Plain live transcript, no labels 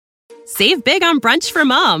Save big on brunch for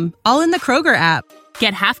mom, all in the Kroger app.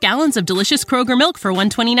 Get half gallons of delicious Kroger milk for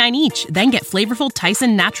 $1.29 each. Then get flavorful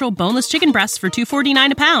Tyson natural boneless chicken breasts for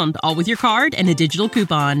 $2.49 a pound, all with your card and a digital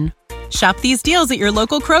coupon. Shop these deals at your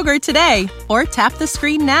local Kroger today, or tap the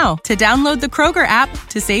screen now to download the Kroger app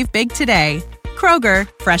to save big today. Kroger,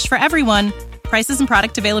 fresh for everyone. Prices and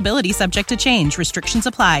product availability subject to change. Restrictions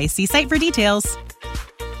apply. See site for details.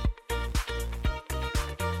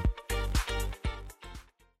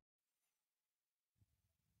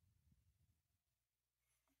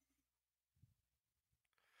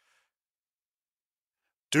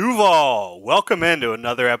 Duval, welcome into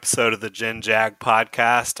another episode of the Gen Jag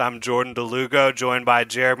podcast. I'm Jordan DeLugo, joined by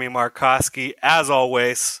Jeremy Markoski. As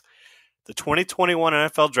always, the 2021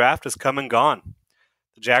 NFL Draft is come and gone.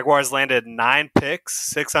 The Jaguars landed 9 picks,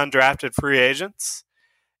 6 undrafted free agents,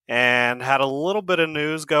 and had a little bit of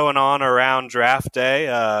news going on around draft day,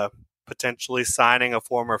 potentially signing a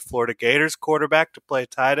former Florida Gators quarterback to play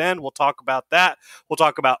tight end. We'll talk about that. We'll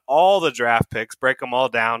talk about all the draft picks, break them all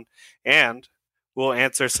down, and we'll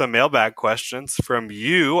answer some mailbag questions from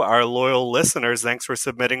you, our loyal listeners. Thanks for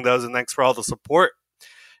submitting those, and thanks for all the support.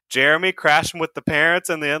 Jeremy crashing with the parents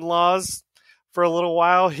and the in-laws for a little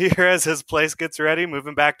while here as his place gets ready,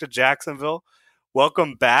 moving back to Jacksonville.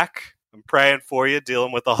 Welcome back. I'm praying for you,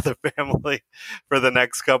 dealing with all the family for the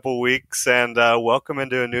next couple weeks, and welcome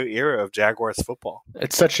into a new era of Jaguars football.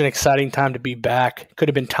 It's such an exciting time to be back. Could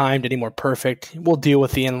have been timed any more perfect. We'll deal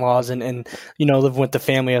with the in-laws and living with the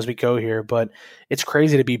family as we go here, but it's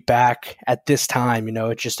crazy to be back at this time.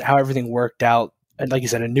 It's just how everything worked out. And like you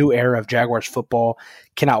said, a new era of Jaguars football.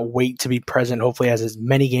 Cannot wait to be present. Hopefully has as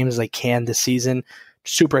many games as I can this season.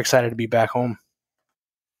 Super excited to be back home.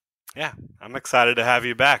 Yeah, I'm excited to have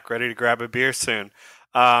you back, ready to grab a beer soon.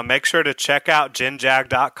 Make sure to check out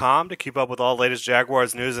genjag.com to keep up with all the latest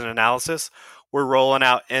Jaguars news and analysis. We're rolling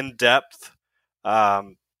out in-depth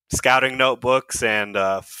scouting notebooks and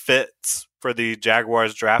fits for the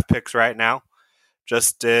Jaguars draft picks right now.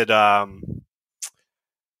 Just did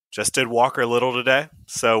Walker Little today,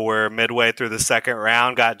 so we're midway through the second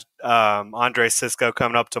round. Got Andre Cisco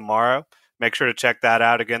coming up tomorrow. Make sure to check that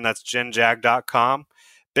out. Again, that's genjag.com.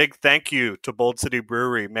 Big thank you to Bold City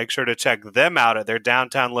Brewery. Make sure to check them out at their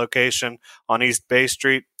downtown location on East Bay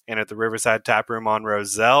Street and at the Riverside Tap Room on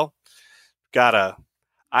Roselle. Got a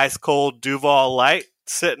ice-cold Duval Light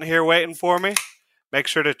sitting here waiting for me. Make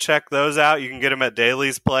sure to check those out. You can get them at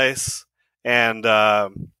Daly's Place, and I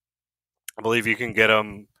believe you can get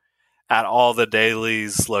them at all the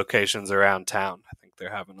Daly's locations around town. I think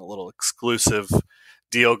they're having a little exclusive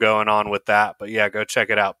deal going on with that, but yeah, go check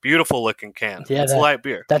it out. Beautiful looking can. Yeah, it's light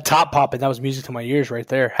beer. That top popping, that was music to my ears right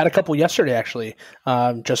there. Had a couple yesterday actually,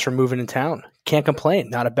 just for moving in town. Can't complain.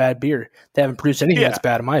 Not a bad beer. They haven't produced anything that's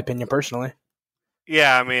bad in my opinion, personally.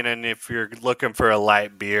 Yeah, I mean, and if you're looking for a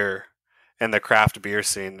light beer in the craft beer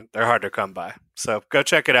scene, they're hard to come by. So go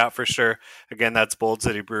check it out for sure. Again, that's Bold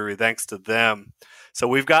City Brewery. Thanks to them. So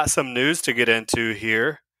we've got some news to get into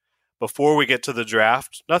here before we get to the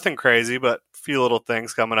draft. Nothing crazy, but a few little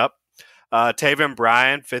things coming up. Taven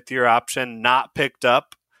Bryan, 5th-year option, not picked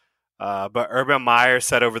up. But Urban Meyer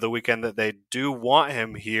said over the weekend that they do want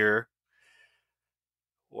him here.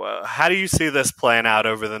 Well, how do you see this playing out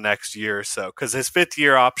over the next year or so? Because his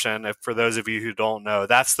 5th-year option, if for those of you who don't know,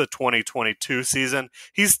 that's the 2022 season.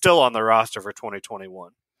 He's still on the roster for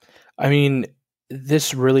 2021. I mean,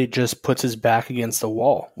 this really just puts his back against the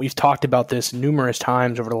wall. We've talked about this numerous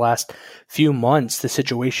times over the last few months, the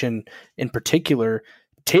situation in particular.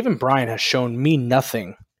 Taven Bryan has shown me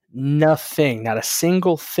nothing, not a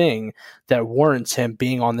single thing that warrants him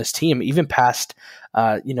being on this team, even past,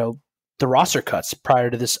 the roster cuts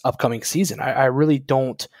prior to this upcoming season. I really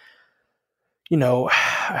don't, I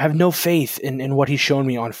have no faith in what he's shown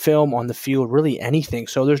me on film, on the field, really anything.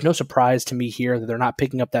 So there's no surprise to me here that they're not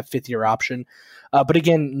picking up that 5th-year option. But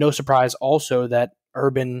again, no surprise also that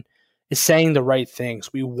Urban is saying the right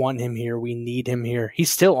things. We want him here. We need him here.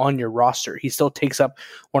 He's still on your roster. He still takes up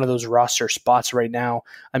one of those roster spots right now.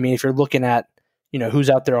 I mean, if you're looking at,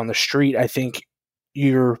 who's out there on the street, I think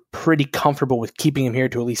you're pretty comfortable with keeping him here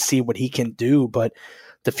to at least see what he can do. But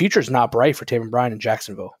the future is not bright for Taven Bryan in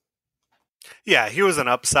Jacksonville. Yeah, he was an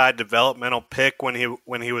upside developmental pick when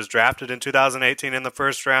he was drafted in 2018 in the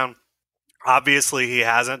first round. Obviously, he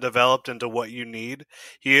hasn't developed into what you need.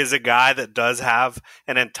 He is a guy that does have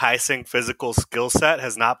an enticing physical skill set,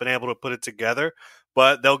 has not been able to put it together,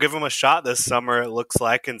 but they'll give him a shot this summer, it looks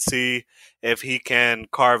like, and see if he can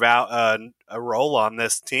carve out a role on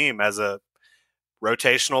this team as a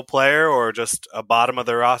rotational player or just a bottom of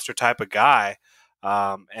the roster type of guy.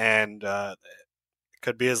 It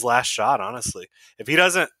could be his last shot, honestly. If he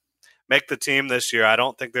doesn't, make the team this year, I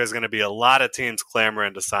don't think there's going to be a lot of teams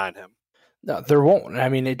clamoring to sign him. No, there won't. I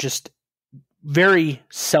mean, it just very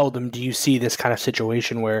seldom do you see this kind of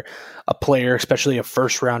situation where a player, especially a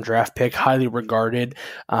first-round draft pick, highly regarded,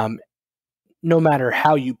 no matter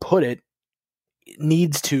how you put it,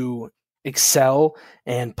 needs to excel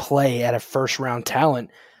and play at a first-round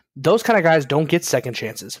talent. Those kind of guys don't get second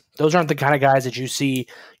chances. Those aren't the kind of guys that you see,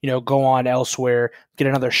 go on elsewhere, get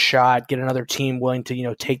another shot, get another team willing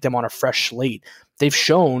to, take them on a fresh slate. They've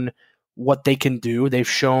shown what they can do. They've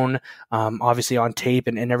shown, obviously on tape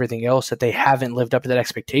and everything else, that they haven't lived up to that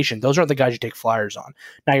expectation. Those aren't the guys you take flyers on.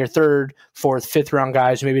 Now, your third, fourth, fifth round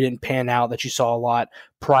guys who maybe didn't pan out that you saw a lot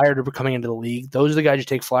prior to coming into the league, those are the guys you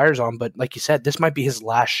take flyers on. But like you said, this might be his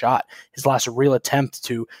last shot, his last real attempt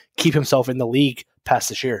to keep himself in the league past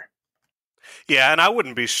this year. Yeah, and I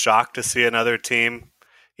wouldn't be shocked to see another team,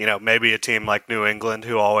 maybe a team like New England,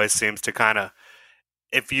 who always seems to kind of,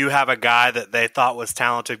 if you have a guy that they thought was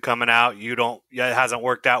talented coming out, it hasn't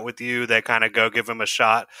worked out with you, they kind of go give him a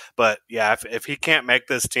shot. But yeah, if he can't make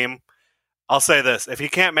this team, I'll say this, if he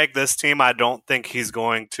can't make this team, I don't think he's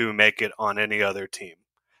going to make it on any other team.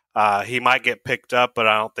 He might get picked up, but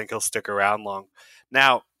I don't think he'll stick around long.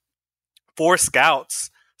 Now, for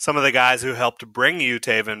scouts, some of the guys who helped bring you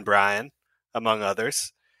Taven Bryan, among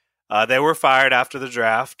others, they were fired after the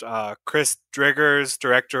draft. Chris Driggers,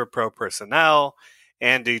 Director of Pro Personnel,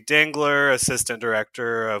 Andy Dingler, Assistant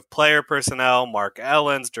Director of Player Personnel, Mark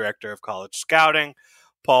Ellens, Director of College Scouting,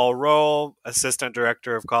 Paul Roll, Assistant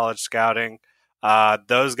Director of College Scouting.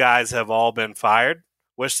 Those guys have all been fired.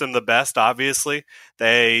 Wish them the best, obviously.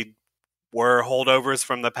 They were holdovers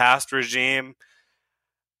from the past regime.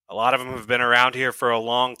 A lot of them have been around here for a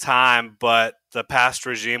long time, but the past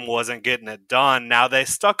regime wasn't getting it done. Now they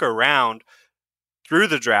stuck around through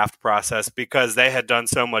the draft process because they had done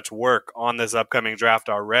so much work on this upcoming draft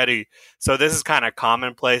already. So this is kind of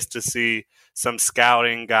commonplace to see some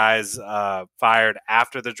scouting guys fired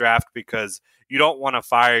after the draft, because you don't want to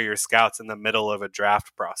fire your scouts in the middle of a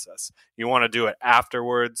draft process. You want to do it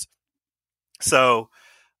afterwards. So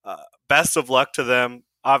best of luck to them.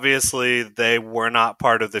 Obviously, they were not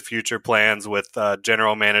part of the future plans with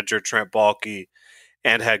general manager Trent Baalke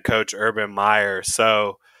and head coach Urban Meyer.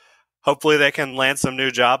 So hopefully they can land some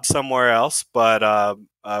new jobs somewhere else. But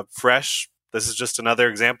fresh, this is just another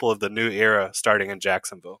example of the new era starting in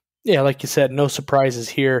Jacksonville. Yeah, like you said, no surprises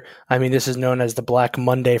here. I mean, this is known as the Black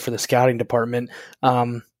Monday for the scouting department.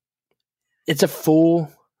 It's a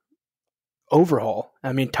full overhaul.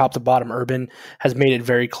 I mean, top to bottom, Urban has made it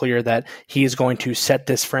very clear that he is going to set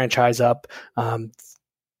this franchise up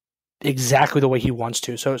exactly the way he wants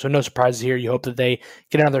to. So no surprises here. You hope that they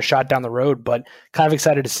get another shot down the road, but kind of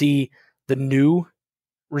excited to see the new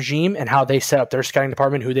regime and how they set up their scouting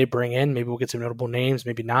department, who they bring in. Maybe we'll get some notable names,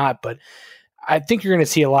 maybe not, but I think you're going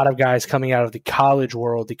to see a lot of guys coming out of the college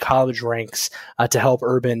world, the college ranks, to help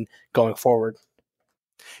Urban going forward.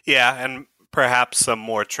 Yeah, and perhaps some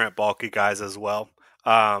more Trent Baalke guys as well.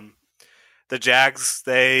 The Jags,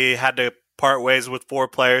 they had to part ways with 4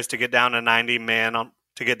 players to get down to a 90-man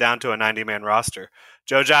roster.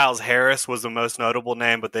 Joe Giles Harris was the most notable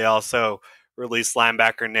name, but they also released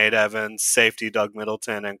linebacker Nate Evans, safety Doug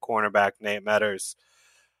Middleton, and cornerback Nate Metters.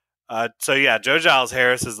 Joe Giles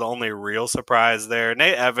Harris is the only real surprise there.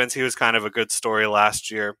 Nate Evans, he was kind of a good story last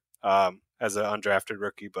year as an undrafted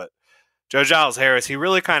rookie, but Joe Giles Harris, he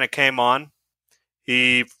really kind of came on.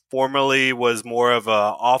 He formerly was more of a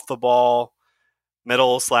off-the-ball,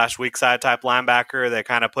 middle/weak side type linebacker. They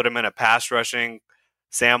kind of put him in a pass-rushing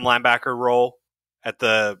Sam linebacker role at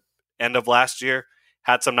the end of last year.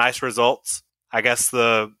 Had some nice results. I guess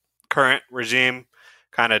the current regime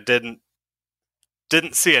kind of didn't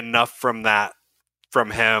see enough from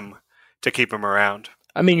him to keep him around.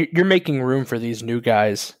 I mean, you're making room for these new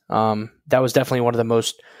guys. That was definitely one of the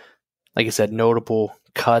most, like I said, notable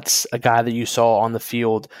cuts, a guy that you saw on the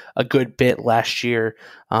field a good bit last year.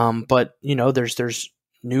 But, there's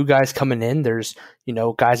new guys coming in. There's,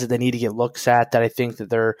 guys that they need to get looks at that I think that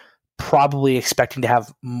they're probably expecting to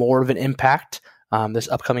have more of an impact this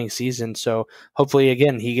upcoming season. So hopefully,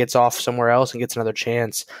 again, he gets off somewhere else and gets another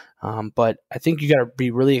chance. But I think you got to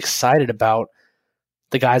be really excited about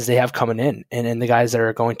the guys they have coming in and the guys that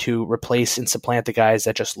are going to replace and supplant the guys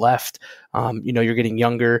that just left. You're getting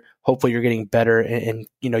younger. Hopefully you're getting better and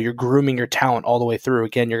you're grooming your talent all the way through.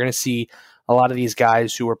 Again, you're going to see a lot of these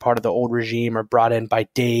guys who were part of the old regime or brought in by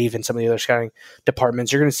Dave and some of the other scouting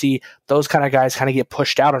departments. You're going to see those kind of guys kind of get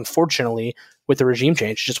pushed out, unfortunately, with the regime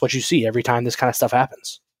change. Just what you see every time this kind of stuff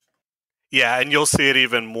happens. Yeah, and you'll see it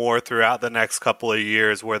even more throughout the next couple of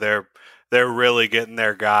years where they're really getting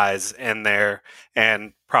their guys in there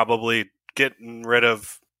and probably getting rid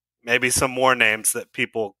of maybe some more names that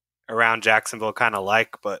people around Jacksonville kind of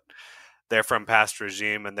like, but they're from past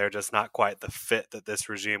regime and they're just not quite the fit that this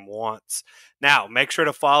regime wants. Now, make sure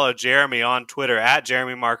to follow Jeremy on Twitter at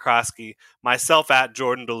Jeremy Markoski, myself at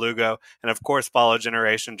Jordan DeLugo, and of course follow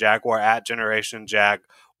Generation Jaguar at Generation Jag.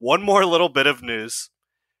 One more little bit of news.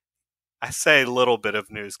 I say little bit of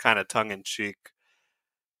news, kind of tongue-in-cheek.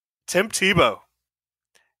 Tim Tebow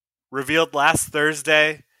revealed last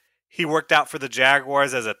Thursday he worked out for the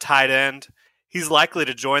Jaguars as a tight end. He's likely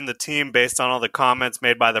to join the team based on all the comments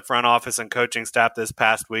made by the front office and coaching staff this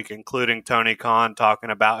past week, including Tony Khan talking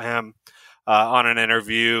about him on an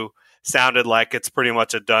interview. Sounded like it's pretty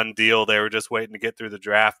much a done deal. They were just waiting to get through the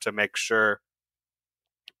draft to make sure.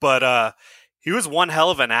 But he was one hell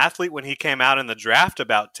of an athlete when he came out in the draft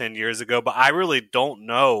about 10 years ago, but I really don't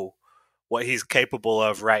know what he's capable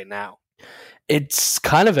of right now. It's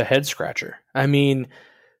kind of a head scratcher. I mean,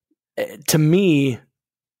 to me,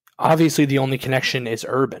 obviously the only connection is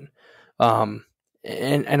Urban. And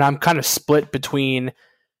I'm kind of split between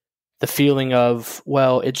the feeling of,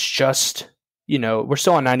 well, it's just, we're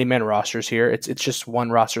still on 90-man rosters here. It's just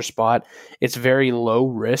one roster spot. It's very low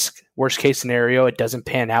risk. Worst case scenario, it doesn't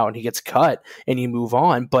pan out and he gets cut and you move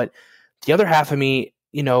on. But the other half of me,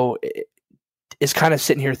 is kind of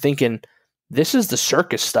sitting here thinking, this is the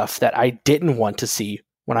circus stuff that I didn't want to see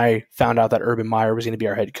when I found out that Urban Meyer was going to be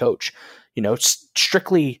our head coach.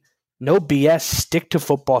 Strictly no BS, stick to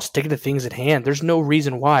football, stick to things at hand. There's no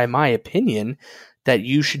reason why, in my opinion, that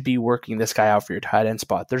you should be working this guy out for your tight end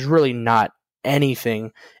spot. There's really not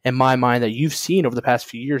anything in my mind that you've seen over the past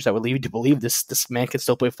few years that would lead you to believe this man can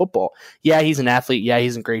still play football. Yeah, he's an athlete. Yeah,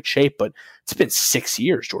 he's in great shape, but it's been 6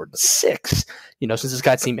 years, Jordan. 6. Since this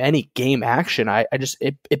guy's seen any game action,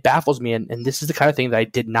 it baffles me. And this is the kind of thing that I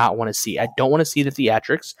did not want to see. I don't want to see the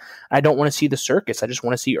theatrics. I don't want to see the circus. I just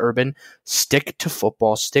want to see Urban stick to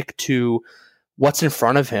football, stick to what's in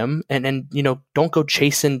front of him, and don't go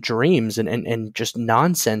chasing dreams and just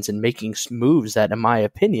nonsense and making moves that, in my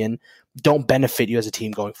opinion, don't benefit you as a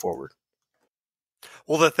team going forward.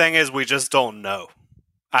 Well, the thing is, we just don't know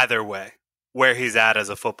either way where he's at as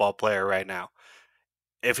a football player right now.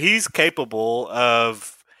 If he's capable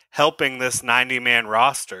of helping this 90-man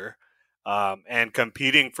roster and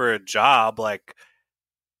competing for a job,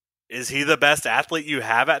 is he the best athlete you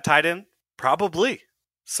have at tight end? Probably.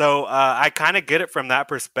 So I kind of get it from that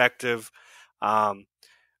perspective.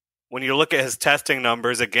 When you look at his testing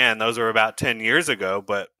numbers, again, those were about 10 years ago,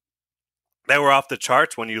 but they were off the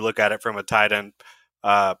charts when you look at it from a tight end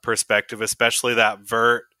perspective, especially that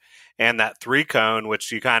vert and that 3-cone,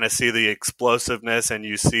 which you kind of see the explosiveness and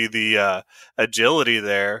you see the agility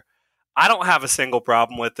there. I don't have a single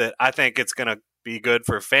problem with it. I think it's going to be good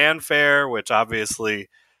for fanfare, which obviously,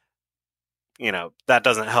 that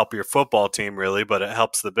doesn't help your football team really, but it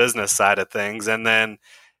helps the business side of things. And then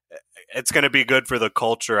it's going to be good for the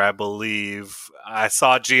culture, I believe. I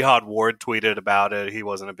saw Jihad Ward tweeted about it. He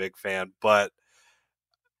wasn't a big fan, but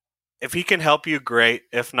if he can help you, great.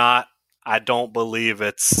 If not, I don't believe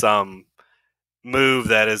it's some move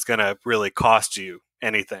that is going to really cost you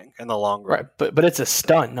anything in the long run. Right, but it's a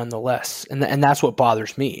stunt nonetheless, and that's what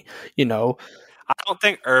bothers me. I don't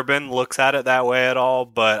think Urban looks at it that way at all,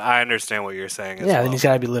 but I understand what you're saying. Then he's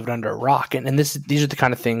got to be living under a rock, and these are the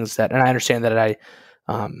kind of things that, and I understand that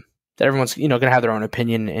that everyone's going to have their own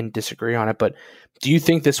opinion and disagree on it. But do you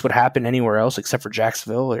think this would happen anywhere else except for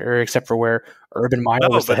Jacksonville or except for where Urban Meyer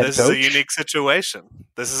was the head coach? No, but this is a unique situation.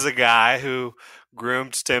 This is a guy who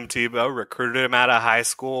groomed Tim Tebow, recruited him out of high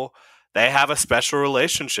school. They have a special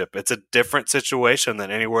relationship. It's a different situation than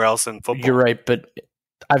anywhere else in football. You're right, but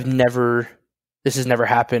this has never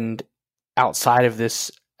happened outside of this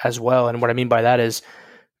as well. And what I mean by that is,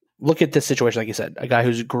 look at this situation, like you said, a guy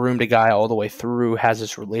who's groomed a guy all the way through, has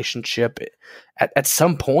this relationship. At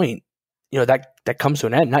some point, that comes to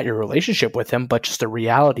an end, not your relationship with him, but just the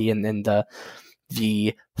reality. And then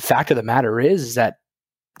the fact of the matter is that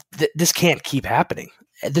this can't keep happening.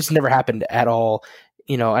 This never happened at all.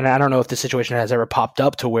 And I don't know if the situation has ever popped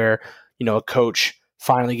up to where, a coach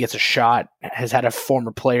finally gets a shot, has had a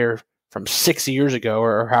former player from 6 years ago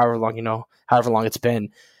or however long it's been,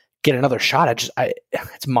 get another shot.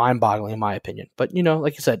 It's mind-boggling in my opinion. But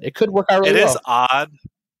like you said, it could work out really well.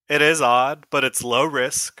 It is odd, but it's low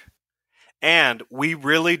risk, and we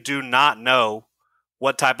really do not know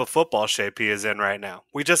what type of football shape he is in right now.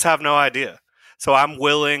 We just have no idea. So I'm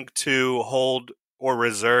willing to hold or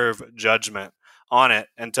reserve judgment on it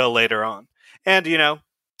until later on. And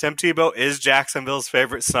Tim Tebow is Jacksonville's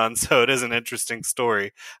favorite son, so it is an interesting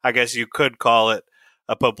story. I guess you could call it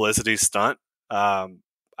a publicity stunt.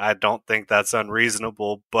 I don't think that's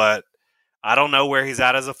unreasonable, but I don't know where he's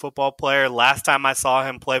at as a football player. Last time I saw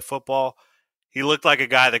him play football, he looked like a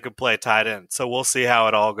guy that could play tight end. So we'll see how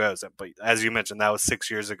it all goes. But as you mentioned, that was 6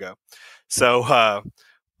 years ago. So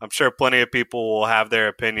I'm sure plenty of people will have their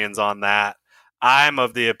opinions on that. I'm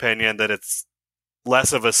of the opinion that it's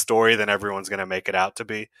less of a story than everyone's going to make it out to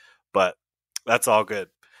be. But that's all good.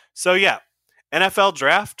 So yeah, NFL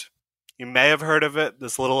Draft. You may have heard of it.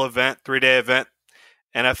 This little event, 3-day event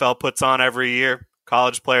NFL puts on every year.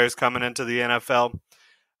 College players coming into the NFL.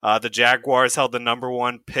 The Jaguars held the number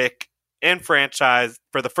 1 pick in franchise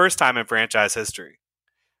for the first time in franchise history,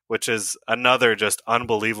 which is another just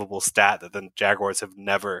unbelievable stat that the Jaguars have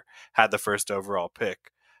never had the first overall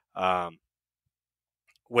pick,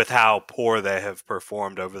 with how poor they have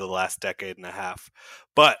performed over the last decade and a half.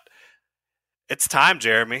 But it's time,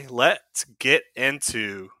 Jeremy. Let's get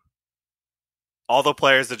into all the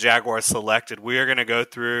players the Jaguars selected. We are going to go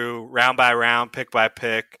through round by round, pick by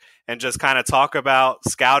pick, and just kind of talk about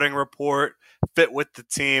scouting report, fit with the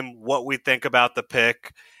team, what we think about the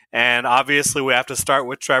pick. And obviously we have to start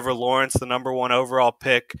with Trevor Lawrence, the number 1 overall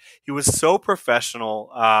pick. He was so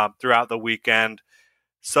professional throughout the weekend,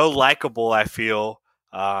 so likable, I feel.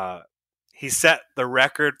 He set the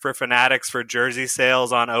record for Fanatics for jersey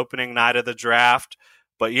sales on opening night of the draft.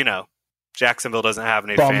 But, you know, Jacksonville doesn't have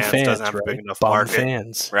any fans, doesn't have a big enough market.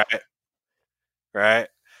 Fans. Right.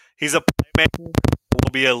 He's a playmaker,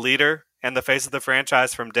 will be a leader and the face of the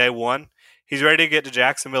franchise from day one. He's ready to get to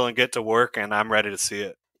Jacksonville and get to work, and I'm ready to see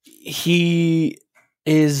it. He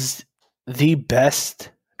is the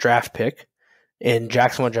best draft pick in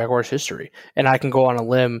Jacksonville Jaguars history. And I can go on a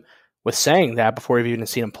limb with saying that before we've even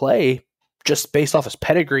seen him play, just based off his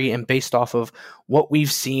pedigree and based off of what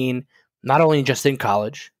we've seen, not only just in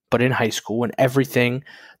college, but in high school, and everything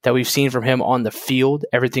that we've seen from him on the field,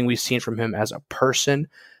 everything we've seen from him as a person.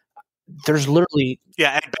 There's literally...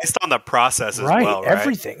 Yeah, and based on the process as well, right?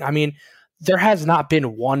 Everything. I mean, there has not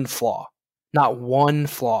been one flaw. Not one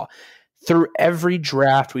flaw. Through every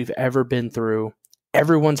draft we've ever been through,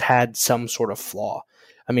 everyone's had some sort of flaw.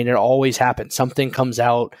 I mean, it always happens. Something comes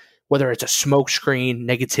out, whether it's a smokescreen,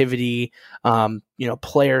 negativity,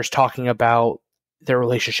 players talking about their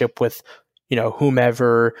relationship with,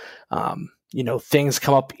 whomever, things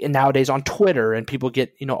come up nowadays on Twitter and people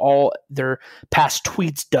get, all their past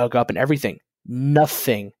tweets dug up and everything.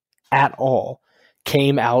 Nothing at all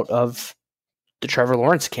came out of the Trevor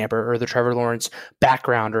Lawrence camper or the Trevor Lawrence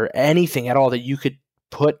background or anything at all that you could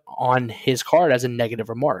put on his card as a negative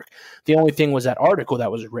remark. The only thing was that article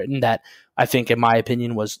that was written that I think, in my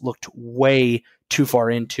opinion, looked way too far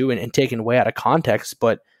into and taken way out of context,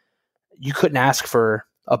 but you couldn't ask for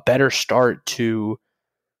a better start to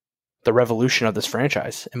the revolution of this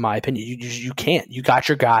franchise, in my opinion. You can't. You got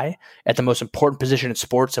your guy at the most important position in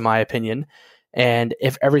sports, in my opinion, and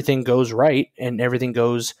if everything goes right and everything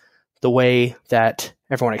goes the way that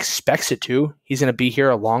everyone expects it to, he's going to be here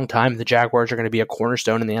a long time. The Jaguars are going to be a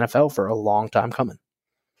cornerstone in the NFL for a long time coming.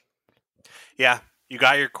 Yeah, you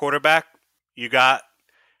got your quarterback. You got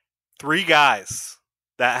 3 guys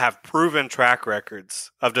that have proven track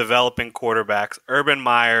records of developing quarterbacks. Urban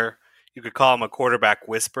Meyer, you could call him a quarterback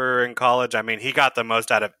whisperer in college. I mean, he got the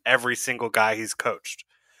most out of every single guy he's coached.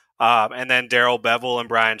 And then Darrell Bevell and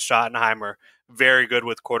Brian Schottenheimer, very good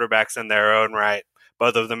with quarterbacks in their own right.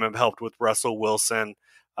 Both of them have helped with Russell Wilson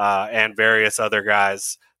and various other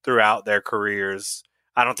guys throughout their careers.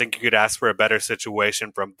 I don't think you could ask for a better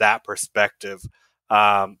situation from that perspective.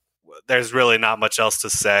 There's really not much else to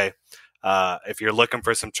say. If you're looking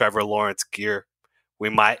for some Trevor Lawrence gear, we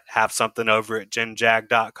might have something over at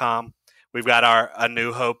genjag.com. We've got our A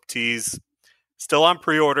New Hope tees still on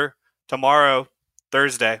pre-order. Tomorrow,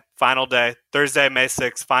 Thursday, final day. Thursday, May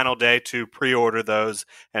 6th, final day to pre-order those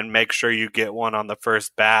and make sure you get one on the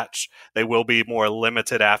first batch. They will be more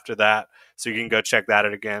limited after that, so you can go check that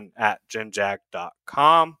out again at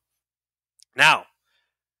genjag.com. Now,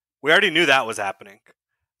 we already knew that was happening.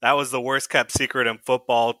 That was the worst kept secret in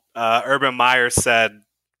football. Urban Meyer said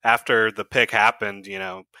after the pick happened,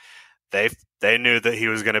 they knew that he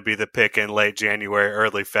was going to be the pick in late January,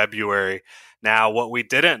 early February. Now, what we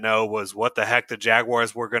didn't know was what the heck the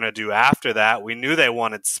Jaguars were going to do after that. We knew they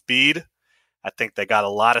wanted speed. I think they got a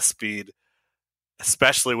lot of speed,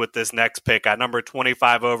 especially with this next pick. At number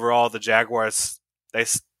 25 overall, the Jaguars, they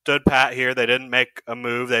stood pat here. They didn't make a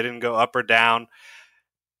move. They didn't go up or down.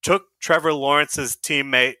 Took Trevor Lawrence's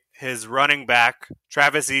teammate, his running back,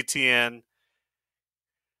 Travis Etienne.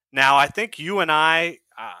 Now, I think you and I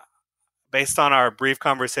based on our brief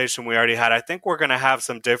conversation we already had, I think we're going to have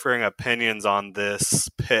some differing opinions on this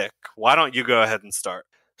pick. Why don't you go ahead and start?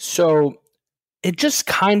 So it just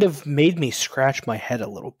kind of made me scratch my head a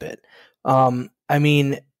little bit. I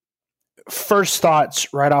mean, first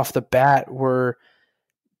thoughts right off the bat were,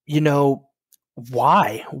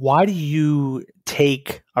 why? Why do you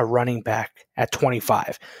take a running back at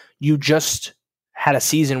 25? You just had a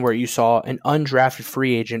season where you saw an undrafted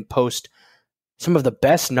free agent post some of the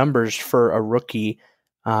best numbers for a rookie,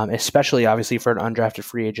 especially obviously for an undrafted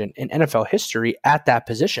free agent in NFL history at that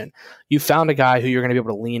position. You found a guy who you're going to be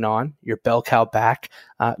able to lean on, your bell cow back,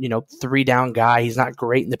 3-down guy. He's not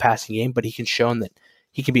great in the passing game, but he can show that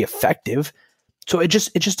he can be effective. So it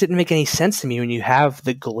just didn't make any sense to me when you have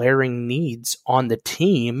the glaring needs on the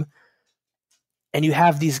team and you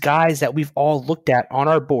have these guys that we've all looked at on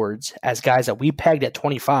our boards as guys that we pegged at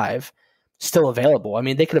 25 still available. I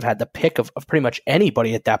mean, they could have had the pick of pretty much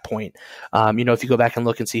anybody at that point. If you go back and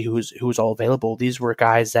look and see who's all available, these were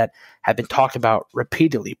guys that have been talked about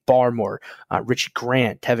repeatedly: Barmore, Richie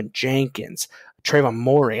Grant, Tevin Jenkins, Trayvon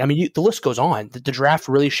Mooring. I mean, the list goes on. The draft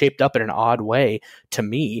really shaped up in an odd way to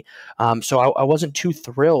me. So I wasn't too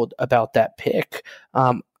thrilled about that pick.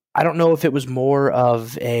 I don't know if it was more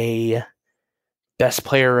of a best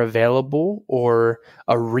player available or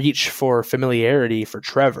a reach for familiarity for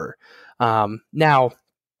Trevor. Now,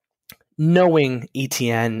 knowing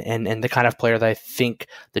ETN and the kind of player that I think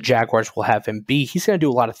the Jaguars will have him be, he's going to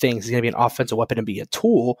do a lot of things. He's going to be an offensive weapon and be a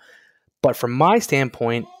tool. But from my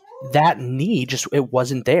standpoint, that need it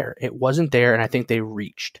wasn't there. It wasn't there, and I think they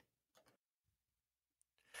reached.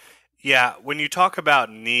 Yeah, when you talk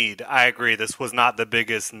about need, I agree. This was not the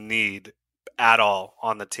biggest need at all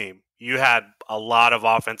on the team. You had a lot of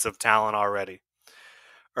offensive talent already.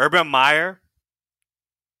 Urban Meyer,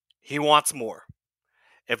 he wants more.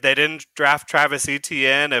 If they didn't draft Travis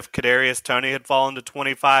Etienne, if Kadarius Toney had fallen to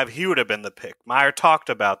 25, he would have been the pick. Meyer talked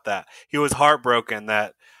about that. He was heartbroken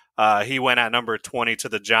that he went at number 20 to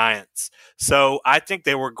the Giants. So I think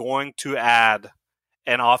they were going to add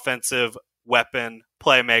an offensive weapon,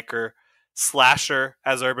 playmaker, slasher,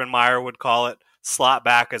 as Urban Meyer would call it, slot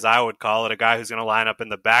back, as I would call it, a guy who's going to line up in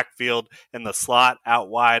the backfield, in the slot, out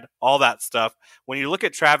wide, all that stuff. When you look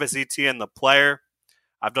at Travis Etienne, the player,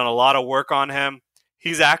 I've done a lot of work on him.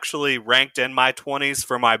 He's actually ranked in my 20s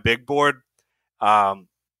for my big board,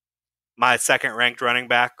 my second-ranked running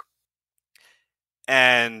back.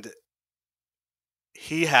 And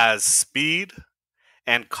he has speed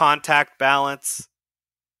and contact balance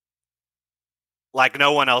like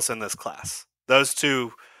no one else in this class. Those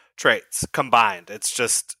two traits combined, it's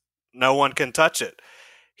just no one can touch it.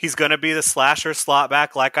 He's going to be the slasher slot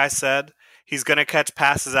back, like I said. He's going to catch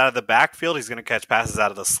passes out of the backfield. He's going to catch passes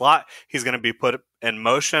out of the slot. He's going to be put in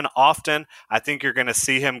motion often. I think you're going to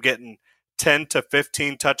see him getting 10 to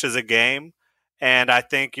 15 touches a game. And I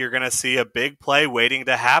think you're going to see a big play waiting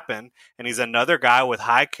to happen. And he's another guy with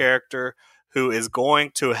high character who is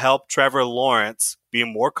going to help Trevor Lawrence be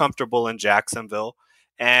more comfortable in Jacksonville.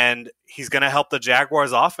 And he's going to help the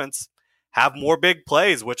Jaguars offense have more big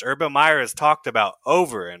plays, which Urban Meyer has talked about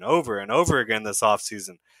over and over and over again this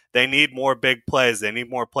offseason. They need more big plays. They need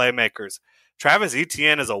more playmakers. Travis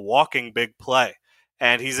Etienne is a walking big play.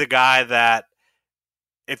 And he's a guy that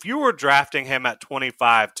if you were drafting him at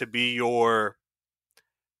 25 to be your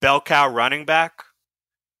bell cow running back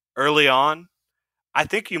early on, I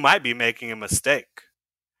think you might be making a mistake.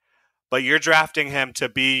 But you're drafting him to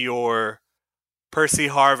be your Percy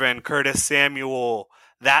Harvin, Curtis Samuel,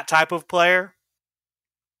 that type of player.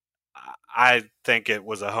 I think it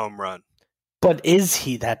was a home run. But is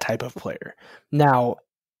he that type of player? Now,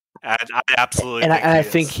 I absolutely and think I he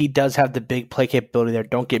think is. he does have the big play capability there.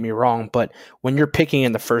 Don't get me wrong, but when you're picking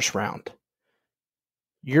in the first round,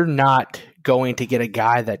 you're not going to get a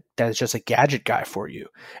guy that is just a gadget guy for you.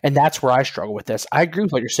 And that's where I struggle with this. I agree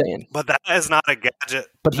with what you're saying. But that is not a gadget.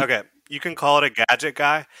 But okay, you can call it a gadget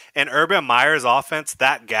guy. In Urban Meyer's offense,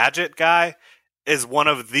 that gadget guy is one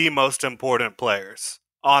of the most important players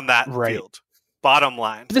on that field. Bottom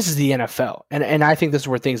line. This is the NFL, and I think this is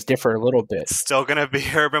where things differ a little bit. It's still going to be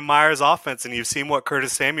Urban Meyer's offense, and you've seen what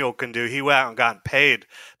Curtis Samuel can do. He went out and gotten paid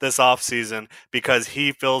this offseason because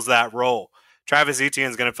he fills that role. Travis Etienne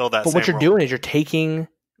is going to fill that same role. But what you're doing is you're taking,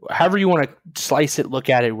 however you want to slice it, look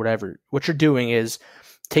at it, whatever. What you're doing is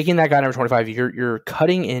taking that guy number 25, you're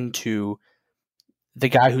cutting into the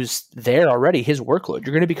guy who's there already, his workload.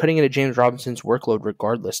 You're going to be cutting into James Robinson's workload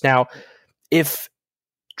regardless. Now, if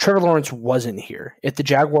Trevor Lawrence wasn't here, if the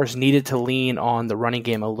Jaguars needed to lean on the running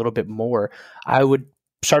game a little bit more, I would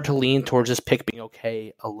start to lean towards this pick being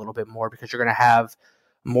okay a little bit more because you're going to have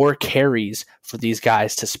more carries for these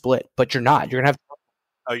guys to split. But you're not. You're going to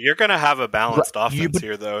have you're going to have a balanced offense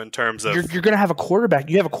here, though, in terms of... You're going to have a quarterback.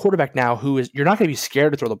 You have a quarterback now who is... You're not going to be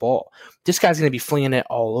scared to throw the ball. This guy's going to be flinging it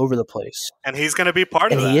all over the place. And he's going to be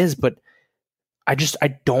part of that. And he is, but I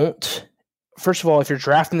don't... First of all, if you're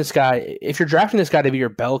drafting this guy to be your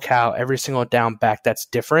bell cow every single down back, that's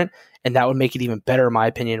different, and that would make it even better, in my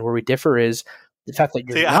opinion. Where we differ is the fact that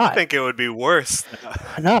you're not. I think it would be worse.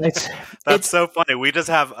 No, that's so funny. We just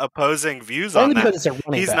have opposing views on that.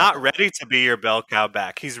 He's not ready to be your bell cow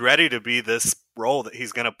back. He's ready to be this role that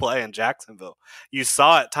he's going to play in Jacksonville. You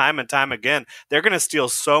saw it time and time again. They're going to steal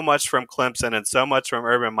so much from Clemson and so much from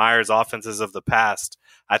Urban Meyer's offenses of the past.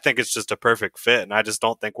 I think it's just a perfect fit, and I just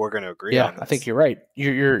don't think we're going to agree on this. I think you're right.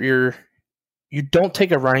 You don't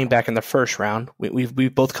take a running back in the first round.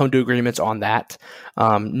 We've both come to agreements on that.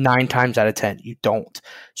 9 times out of 10, you don't.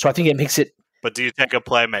 So I think it makes it. But do you take a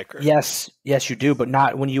playmaker? Yes, you do, but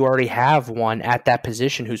not when you already have one at that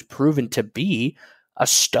position who's proven to be a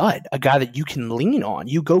stud, a guy that you can lean on.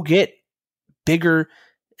 You go get bigger,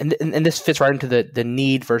 and this fits right into the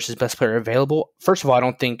need versus best player available. First of all, I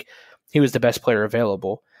don't think he was the best player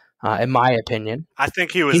available. In my opinion, I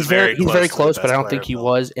think he's very close, but I don't think he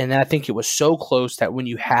was. And I think it was so close that when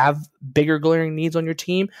you have bigger glaring needs on your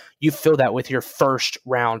team, you fill that with your first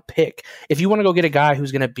round pick. If you want to go get a guy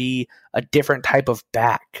who's going to be a different type of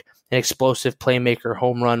back, an explosive playmaker,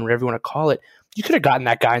 home run, whatever you want to call it, you could have gotten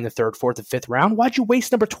that guy in the 3rd, 4th, and 5th round. Why'd you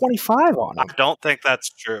waste number 25 on him? I don't think that's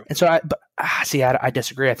true. And so I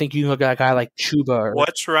disagree. I think you can look at a guy like Chuba.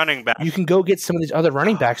 What's running back? You can go get some of these other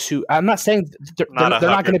running backs who I'm not saying they're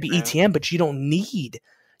not going to be ETN, but you don't need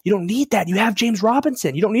that. You have James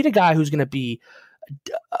Robinson. You don't need a guy who's going to be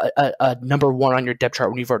a number 1 on your depth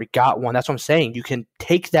chart when you've already got one. That's what I'm saying. You can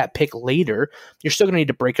take that pick later. You're still going to need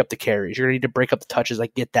to break up the carries. You're going to need to break up the touches. I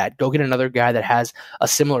get that. Go get another guy that has a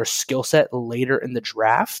similar skill set later in the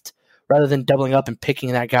draft rather than doubling up and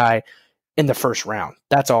picking that guy in the first round.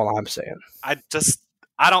 That's all I'm saying.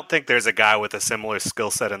 I don't think there's a guy with a similar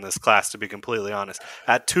skill set in this class, to be completely honest.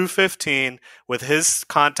 At 215, with his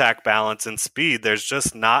contact balance and speed, there's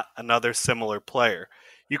just not another similar player.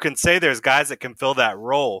 You can say there's guys that can fill that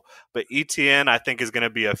role, but ETN, I think, is going to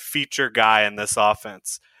be a feature guy in this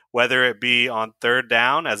offense, whether it be on 3rd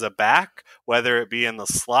down as a back, whether it be in the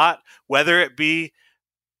slot, whether it be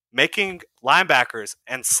making linebackers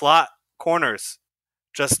and slot corners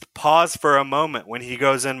just pause for a moment when he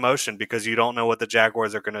goes in motion because you don't know what the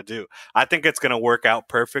Jaguars are going to do. I think it's going to work out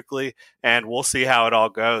perfectly, and we'll see how it all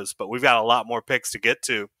goes, but we've got a lot more picks to get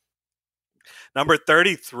to. Number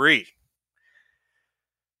 33.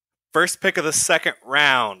 First pick of the 2nd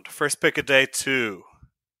round, first pick of day 2.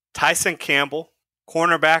 Tyson Campbell,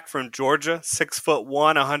 cornerback from Georgia, 6'1",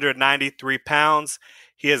 193 pounds.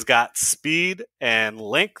 He has got speed and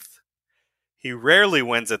length. He rarely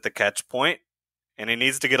wins at the catch point, and he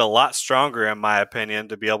needs to get a lot stronger, in my opinion,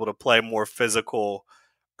 to be able to play more physical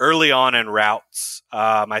early on in routes.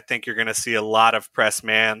 I think you're going to see a lot of press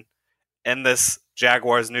man in this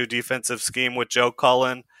Jaguars' new defensive scheme with Joe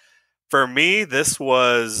Cullen. For me, this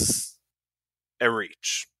was a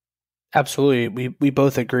reach. Absolutely. We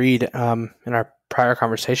both agreed in our prior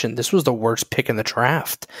conversation. This was the worst pick in the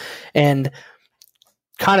draft. And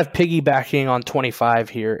kind of piggybacking on 25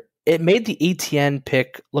 here, it made the ETN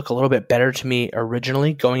pick look a little bit better to me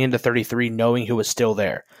originally going into 33, knowing who was still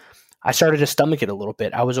there. I started to stomach it a little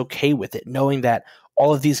bit. I was okay with it, knowing that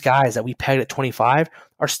all of these guys that we pegged at 25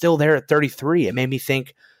 are still there at 33. It made me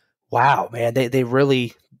think, wow, man, they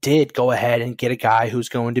really did go ahead and get a guy who's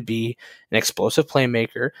going to be an explosive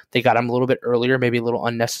playmaker. They got him a little bit earlier, maybe a little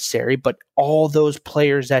unnecessary, but all those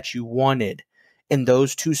players that you wanted in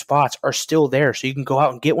those 2 spots are still there. So you can go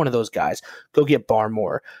out and get one of those guys. Go get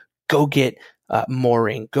Barmore. Go get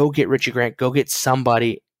Mooring. Go get Richie Grant. Go get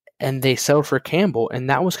somebody. And they settled for Campbell, and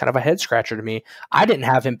that was kind of a head-scratcher to me. I didn't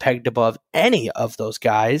have him pegged above any of those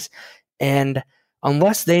guys, and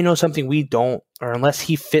unless they know something we don't, or unless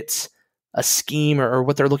he fits a scheme or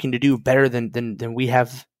what they're looking to do better than we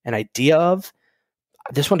have an idea of,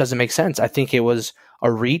 this one doesn't make sense. I think it was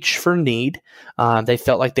a reach for need. They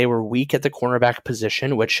felt like they were weak at the cornerback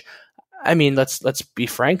position, which, I mean, let's be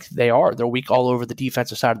frank, they are. They're weak all over the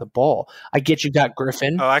defensive side of the ball. I get you've got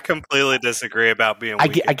Griffin. Oh, I completely disagree about being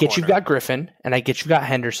weak. I get you've got Griffin, and I get you've got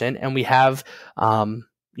Henderson, and we have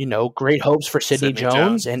great hopes for Sidney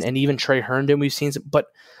Jones and even Trey Herndon. We've seen some, but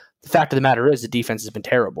the fact of the matter is the defense has been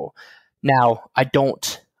terrible. Now, I don't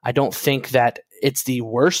think that it's the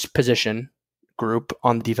worst position group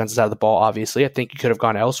on the defensive side of the ball, obviously. I think you could have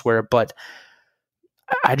gone elsewhere, but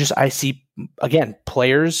I see, again,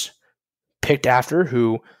 players picked after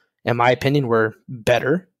who in my opinion, were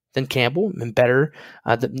better than Campbell and better.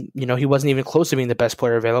 He wasn't even close to being the best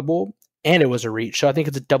player available, and it was a reach. So I think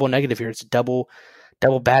it's a double negative here. It's a double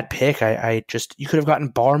bad pick. You could have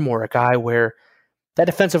gotten Barmore, a guy where that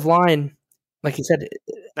defensive line, like you said.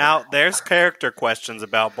 Now, there's character questions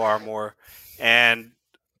about Barmore, and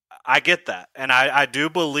I get that. And I do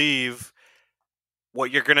believe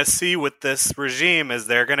what you're going to see with this regime is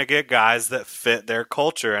they're going to get guys that fit their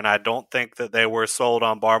culture, and I don't think that they were sold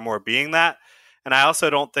on Barmore being that. And I also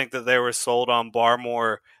don't think that they were sold on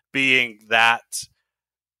Barmore being that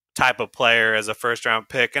type of player as a first-round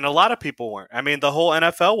pick, and a lot of people weren't. I mean, the whole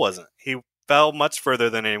NFL wasn't. He fell much further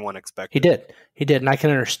than anyone expected. He did, and I can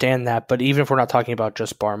understand that. But even if we're not talking about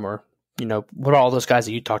just Barmore, what about all those guys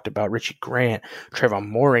that you talked about, Richie Grant, Trayvon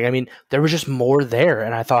Mooring? I mean, there was just more there,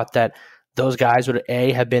 and I thought that those guys would,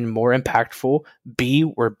 A, have been more impactful, B,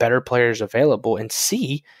 were better players available, and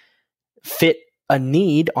C, fit a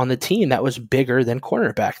need on the team that was bigger than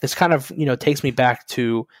cornerback. This kind of, takes me back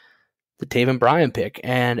to the Taven Bryan pick.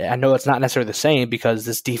 And I know it's not necessarily the same because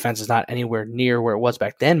this defense is not anywhere near where it was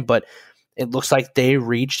back then, but it looks like they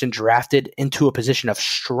reached and drafted into a position of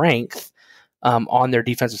strength on their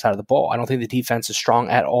defensive side of the ball. I don't think the defense is strong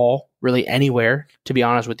at all, really anywhere, to be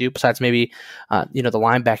honest with you, besides maybe, the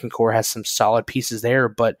linebacking core has some solid pieces there.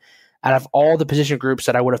 But out of all the position groups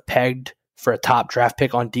that I would have pegged for a top draft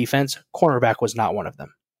pick on defense, cornerback was not one of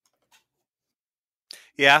them.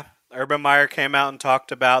 Yeah, Urban Meyer came out and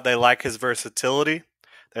talked about they like his versatility.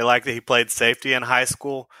 They like that he played safety in high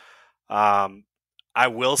school. I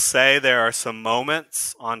will say there are some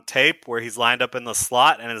moments on tape where he's lined up in the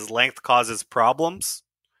slot and his length causes problems.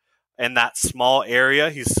 In that small area,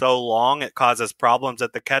 he's so long, it causes problems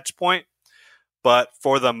at the catch point. But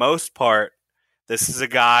for the most part, this is a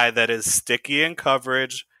guy that is sticky in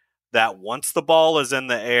coverage, that once the ball is in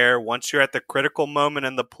the air, once you're at the critical moment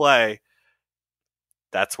in the play,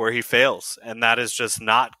 that's where he fails. And that is just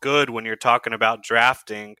not good when you're talking about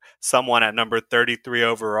drafting someone at number 33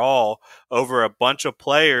 overall over a bunch of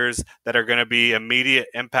players that are going to be immediate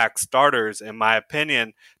impact starters. In my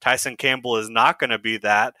opinion, Tyson Campbell is not going to be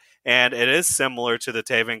that. And it is similar to the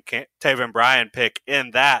Taven Bryan pick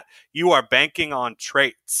in that you are banking on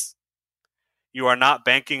traits. You are not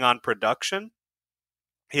banking on production.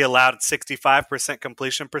 He allowed 65%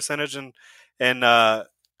 completion percentage in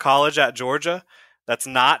college at Georgia. That's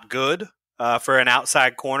not good for an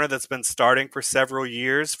outside corner that's been starting for several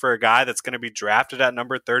years for a guy that's going to be drafted at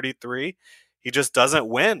number 33. He just doesn't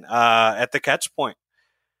win at the catch point.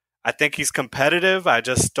 I think he's competitive. I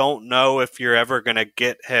just don't know if you're ever going to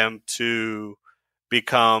get him to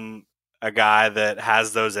become a guy that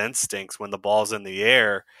has those instincts when the ball's in the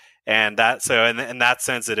air. And that, so in that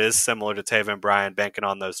sense, it is similar to Taven Bryan banking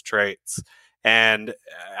on those traits. And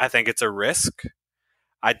I think it's a risk.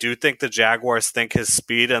 I do think the Jaguars think his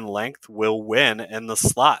speed and length will win in the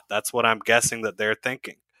slot. That's what I'm guessing that they're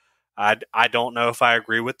thinking. I don't know if I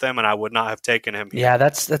agree with them, and I would not have taken him here. Yeah,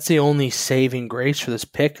 that's the only saving grace for this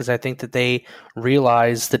pick, because I think that they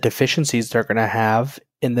realize the deficiencies they're going to have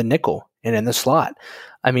in the nickel and in the slot.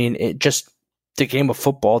 I mean, the game of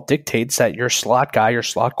football dictates that your slot guy, your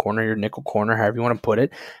slot corner, your nickel corner, however you want to put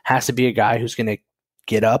it, has to be a guy who's going to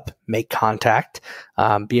get up, make contact,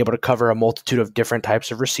 be able to cover a multitude of different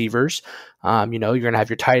types of receivers. You're going to have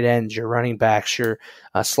your tight ends, your running backs, your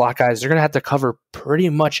slot guys. They're going to have to cover pretty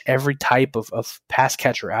much every type of pass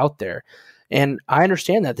catcher out there. And I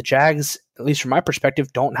understand that the Jags, at least from my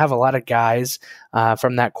perspective, don't have a lot of guys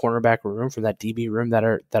from that cornerback room, from that DB room that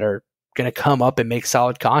are going to come up and make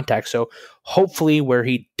solid contact. So hopefully where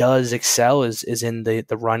he does excel is in the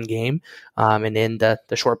run game and in the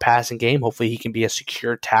short passing game. Hopefully he can be a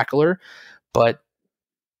secure tackler. But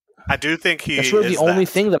I do think that's really the only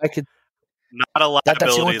thing that I could not a liability.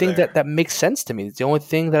 That's the only thing that makes sense to me. It's the only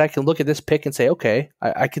thing that I can look at this pick and say, okay,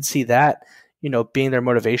 I could see that, being their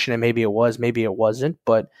motivation, and maybe it was, maybe it wasn't,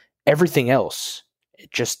 but everything else,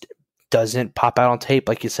 it just doesn't pop out on tape.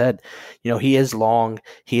 Like you said, he is long,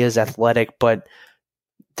 he is athletic, but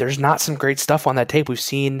there's not some great stuff on that tape. We've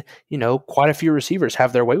seen, quite a few receivers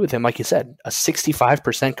have their way with him. Like you said, a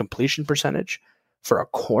 65% completion percentage for a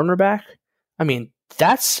cornerback. I mean,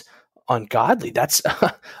 that's ungodly. That's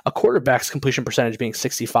a quarterback's completion percentage being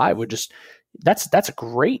 65 that's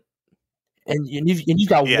great. And you've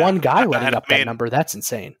got one guy letting up that number. That's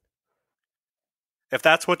insane. If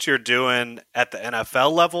that's what you're doing at the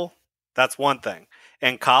NFL level, that's one thing.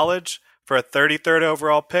 In college, for a 33rd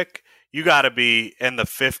overall pick, you got to be in the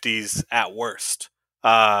 50s at worst.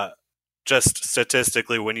 Just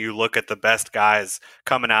statistically, when you look at the best guys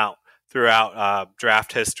coming out throughout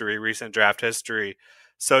recent draft history.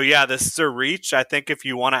 So, yeah, this is a reach. I think if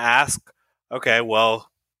you want to ask, okay,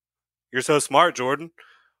 well, you're so smart, Jordan.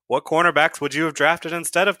 What cornerbacks would you have drafted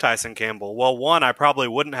instead of Tyson Campbell? Well, one, I probably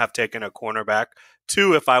wouldn't have taken a cornerback.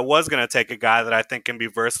 Two, if I was going to take a guy that I think can be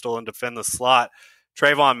versatile and defend the slot,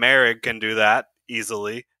 Trayvon Merrick can do that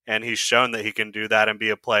easily, and he's shown that he can do that and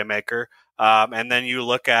be a playmaker. And then you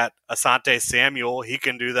look at Asante Samuel, he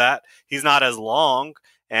can do that. He's not as long,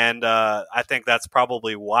 and I think that's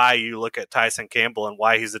probably why you look at Tyson Campbell and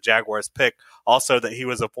why he's a Jaguars pick. Also, that he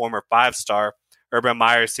was a former 5-star. Urban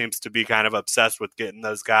Meyer seems to be kind of obsessed with getting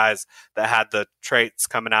those guys that had the traits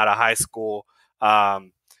coming out of high school.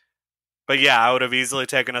 But yeah, I would have easily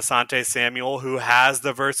taken Asante Samuel, who has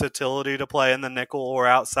the versatility to play in the nickel or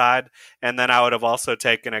outside. And then I would have also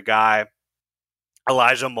taken a guy,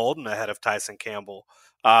 Elijah Molden, ahead of Tyson Campbell.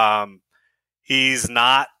 He's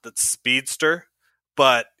not the speedster,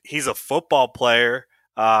 but he's a football player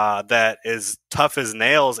that is tough as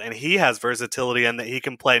nails, and he has versatility in that he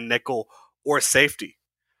can play nickel or safety.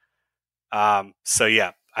 So,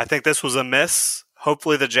 yeah, I think this was a miss.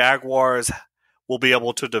 Hopefully the Jaguars will be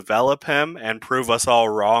able to develop him and prove us all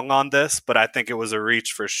wrong on this, but I think it was a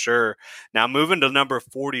reach for sure. Now, moving to number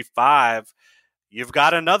 45, you've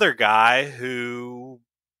got another guy who,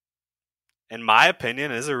 in my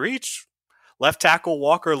opinion, is a reach. Left tackle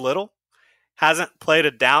Walker Little hasn't played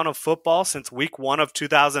a down of football since week 1 of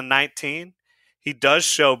 2019. He does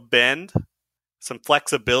show bend, some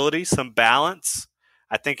flexibility, some balance.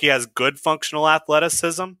 I think he has good functional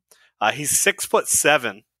athleticism. He's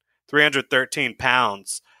 6'7", 313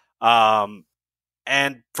 pounds.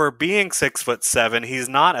 And for being 6'7", he's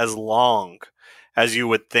not as long as you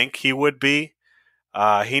would think he would be.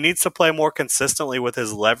 He needs to play more consistently with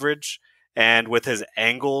his leverage and with his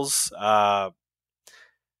angles.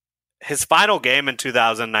 His final game in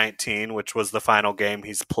 2019, which was the final game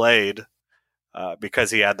he's played,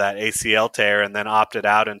 because he had that ACL tear and then opted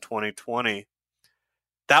out in 2020.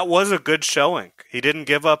 That was a good showing. He didn't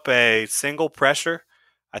give up a single pressure.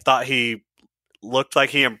 I thought he looked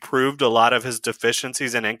like he improved a lot of his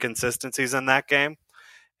deficiencies and inconsistencies in that game.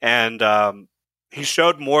 And he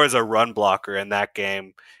showed more as a run blocker in that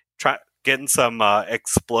game, getting some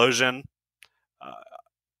explosion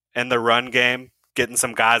in the run game, getting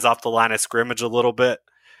some guys off the line of scrimmage a little bit.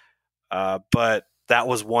 But that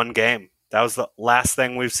was one game. That was the last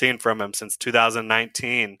thing we've seen from him since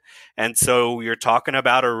 2019. And so you're talking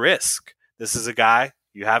about a risk. This is a guy,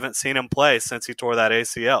 you haven't seen him play since he tore that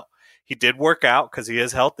ACL. He did work out because he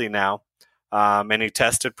is healthy now, and he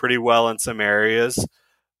tested pretty well in some areas.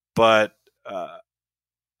 But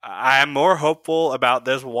I'm more hopeful about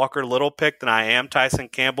this Walker Little pick than I am Tyson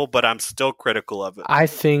Campbell, but I'm still critical of it. I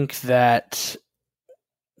think that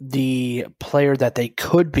the player that they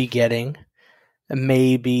could be getting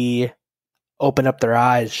maybe open up their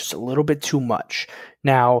eyes just a little bit too much.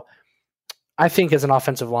 Now, I think as an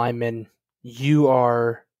offensive lineman, you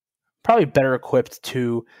are probably better equipped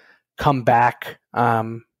to come back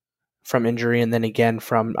from injury and then again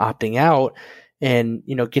from opting out and,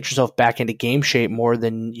 get yourself back into game shape more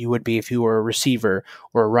than you would be if you were a receiver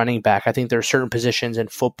or a running back. I think there are certain positions in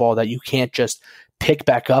football that you can't just pick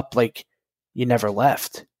back up like you never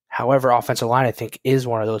left. However, offensive line, I think, is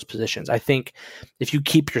one of those positions. I think if you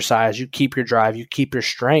keep your size, you keep your drive, you keep your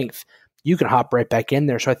strength, you can hop right back in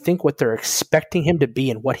there. So I think what they're expecting him to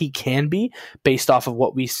be and what he can be based off of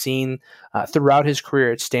what we've seen throughout his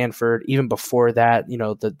career at Stanford, even before that,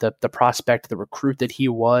 the prospect, the recruit that he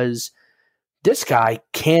was, this guy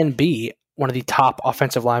can be one of the top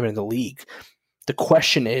offensive linemen in the league. The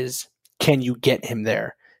question is, can you get him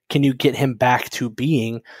there? Can you get him back to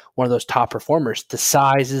being one of those top performers? The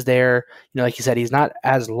size is there. Like you said, he's not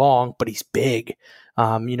as long, but he's big.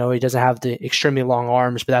 He doesn't have the extremely long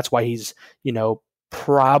arms, but that's why he's,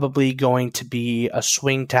 probably going to be a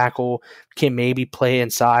swing tackle, can maybe play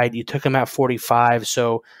inside. You took him at 45,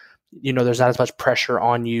 so, there's not as much pressure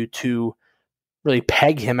on you to really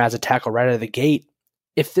peg him as a tackle right out of the gate.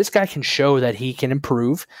 If this guy can show that he can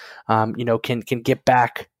improve, can get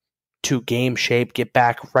back to game shape, get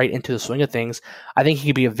back right into the swing of things, I think he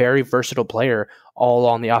could be a very versatile player all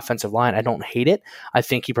on the offensive line. I don't hate it. I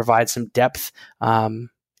think he provides some depth in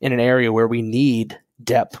an area where we need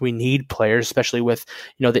depth. We need players, especially with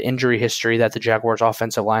the injury history that the Jaguars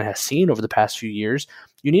offensive line has seen over the past few years.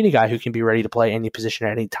 You need a guy who can be ready to play any position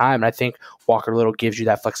at any time, and I think Walker Little gives you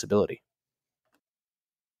that flexibility.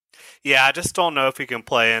 Yeah, I just don't know if he can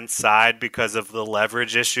play inside because of the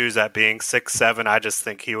leverage issues at being 6'7". I just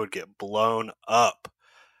think he would get blown up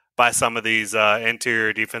by some of these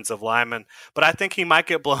interior defensive linemen. But I think he might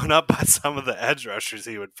get blown up by some of the edge rushers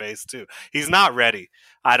he would face too. He's not ready,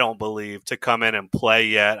 I don't believe, to come in and play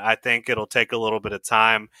yet. I think it'll take a little bit of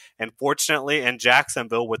time. And fortunately, in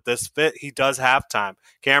Jacksonville, with this fit, he does have time.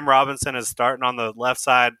 Cam Robinson is starting on the left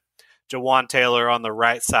side, Jawan Taylor on the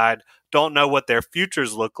right side. Don't know what their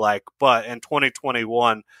futures look like, but in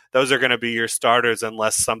 2021, those are going to be your starters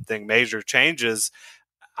unless something major changes.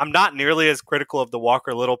 I'm not nearly as critical of the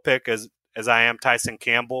Walker Little pick as I am Tyson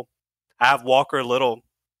Campbell. I have Walker Little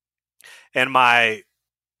in my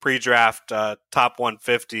pre-draft top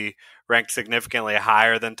 150 ranked significantly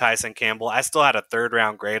higher than Tyson Campbell. I still had a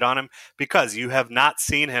third-round grade on him because you have not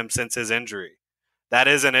seen him since his injury. That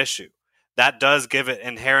is an issue. That does give it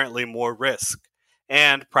inherently more risk.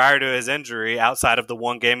 And prior to his injury, outside of the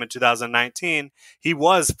one game in 2019, he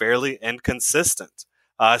was fairly inconsistent,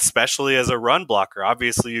 especially as a run blocker.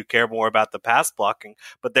 Obviously, you care more about the pass blocking,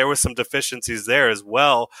 but there were some deficiencies there as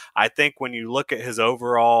well. I think when you look at his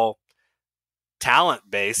overall talent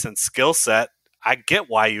base and skill set, I get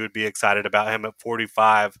why you would be excited about him at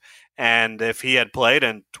 45. And if he had played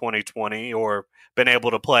in 2020 or been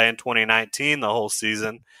able to play in 2019 the whole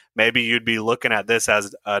season, maybe you'd be looking at this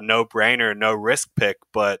as a no-brainer, no-risk pick.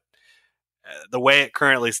 But the way it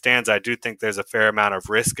currently stands, I do think there's a fair amount of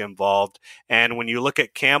risk involved. And when you look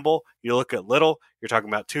at Campbell, you look at Little, you're talking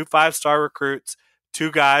about 2 5-star recruits,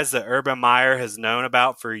 2 guys that Urban Meyer has known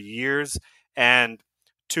about for years, and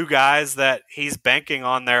 2 guys that he's banking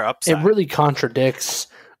on their upside. It really contradicts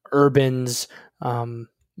Urban's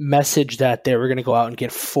message that they were going to go out and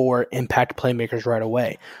get 4 impact playmakers right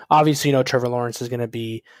away. Obviously, Trevor Lawrence is going to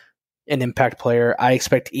be an impact player. I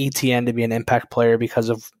expect ETN to be an impact player because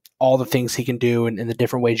of all the things he can do and the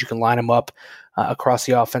different ways you can line him up across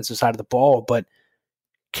the offensive side of the ball. But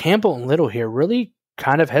Campbell and Little here really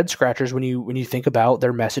kind of head scratchers when you think about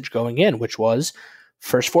their message going in, which was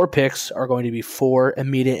first 4 picks are going to be 4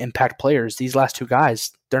 immediate impact players. These last 2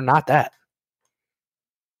 guys, they're not that.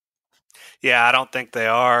 Yeah, I don't think they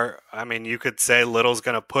are. I mean, you could say Little's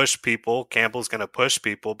going to push people, Campbell's going to push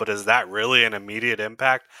people, but is that really an immediate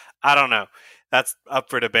impact? I don't know. That's up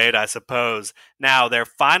for debate, I suppose. Now, their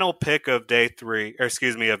final pick of day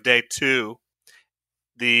 2,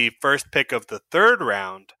 the first pick of the 3rd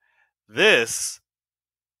round, this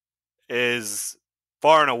is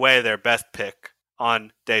far and away their best pick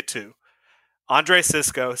on day 2. Andre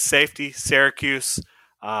Cisco, safety, Syracuse.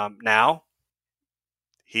 Now,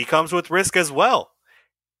 he comes with risk as well.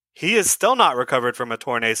 He is still not recovered from a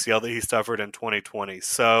torn ACL that he suffered in 2020.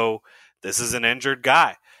 So this is an injured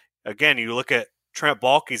guy. Again, you look at Trent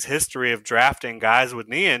Baalke's history of drafting guys with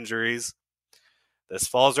knee injuries. This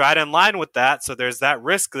falls right in line with that. So there's that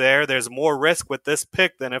risk there. There's more risk with this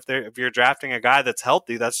pick than if you're drafting a guy that's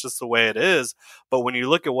healthy. That's just the way it is. But when you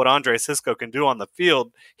look at what Andre Cisco can do on the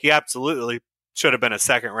field, he absolutely should have been a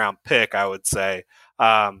 2nd-round pick, I would say.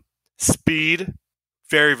 Speed.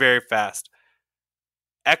 Very, very fast.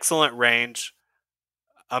 Excellent range.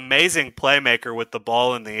 Amazing playmaker with the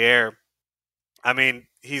ball in the air. I mean,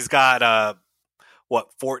 he's got,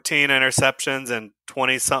 14 interceptions and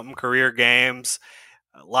 20-something career games.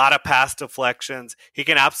 A lot of pass deflections. He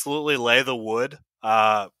can absolutely lay the wood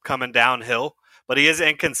coming downhill, but he is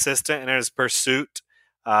inconsistent in his pursuit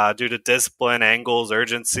due to discipline, angles,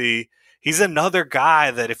 urgency. He's another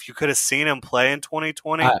guy that if you could have seen him play in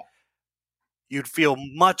 2020, you'd feel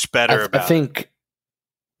much better about it. I think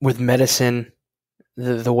with medicine,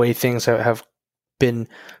 the way things have been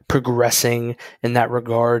progressing in that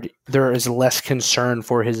regard, there is less concern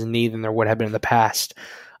for his knee than there would have been in the past.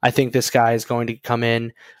 I think this guy is going to come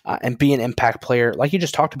in and be an impact player. Like you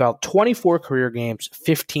just talked about, 24 career games,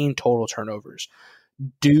 15 total turnovers.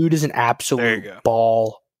 Dude is an absolute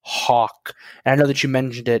ball hawk. And I know that you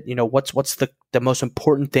mentioned it. What's the most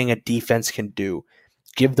important thing a defense can do?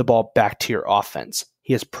 Give the ball back to your offense.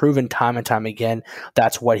 He has proven time and time again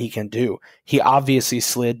that's what he can do. He obviously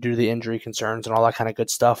slid due to the injury concerns and all that kind of good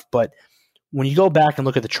stuff, but when you go back and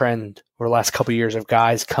look at the trend over the last couple of years of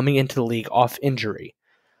guys coming into the league off injury,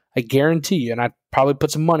 I guarantee you, and I'd probably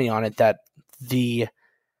put some money on it, that the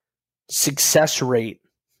success rate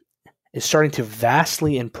is starting to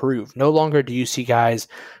vastly improve. No longer do you see guys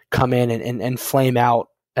come in and flame out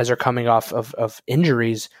as they're coming off of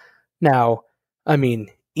injuries. Now, I mean,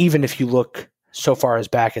 even if you look so far as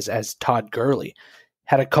back as Todd Gurley,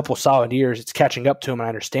 had a couple solid years, it's catching up to him, and I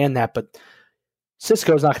understand that, but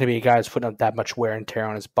Cisco's not going to be a guy who's putting up that much wear and tear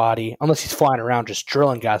on his body, unless he's flying around just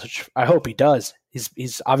drilling guys, which I hope he does.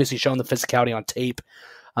 He's obviously shown the physicality on tape.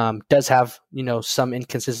 Does have, some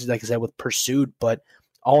inconsistency, like I said, with pursuit, but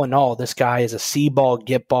all in all, this guy is a see ball,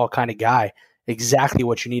 get ball kind of guy. exactly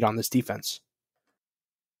what you need on this defense.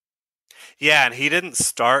 Yeah, and he didn't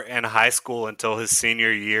start in high school until his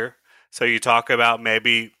senior year. So you talk about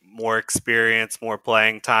maybe more experience, more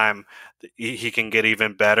playing time. He can get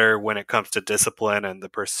even better when it comes to discipline and the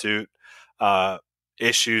pursuit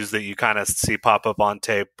issues that you kind of see pop up on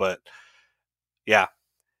tape. But yeah,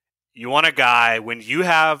 you want a guy when you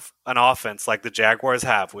have an offense like the Jaguars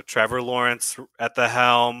have with Trevor Lawrence at the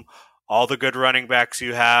helm, all the good running backs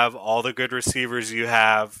you have, all the good receivers you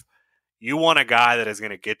have. You want a guy that is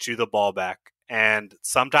going to get you the ball back. And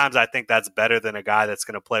sometimes I think that's better than a guy that's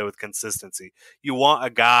going to play with consistency. You want a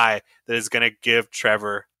guy that is going to give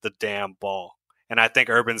Trevor the damn ball. And I think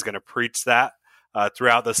Urban's going to preach that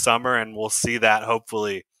throughout the summer, and we'll see that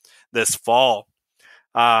hopefully this fall.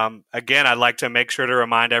 Again, I'd like to make sure to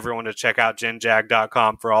remind everyone to check out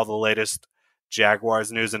genjag.com for all the latest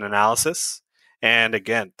Jaguars news and analysis. And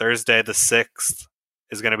again, Thursday the 6th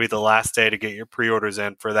is going to be the last day to get your pre-orders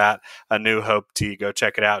in for that A New Hope tee. Go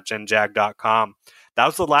check it out, genjag.com. That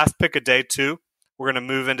was the last pick of day 2. We're going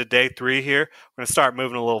to move into day 3 here. We're going to start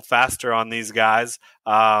moving a little faster on these guys.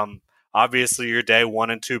 Obviously, your day 1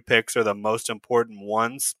 and 2 picks are the most important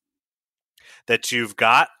ones that you've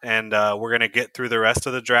got, and we're going to get through the rest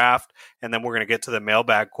of the draft, and then we're going to get to the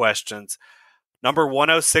mailbag questions. Number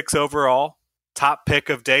 106 overall, top pick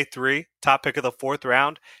of day 3, top pick of the 4th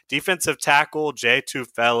round, defensive tackle Jay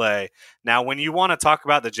Tufele. Now, when you want to talk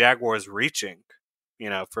about the Jaguars reaching,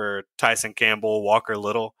 for Tyson Campbell, Walker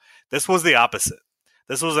Little, this was the opposite.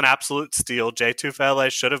 This was an absolute steal. Jay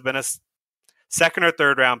Tufele should have been a 2nd or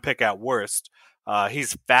 3rd round pick at worst.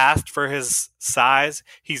 He's fast for his size.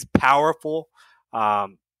 He's powerful.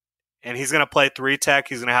 And he's going to play 3 tech.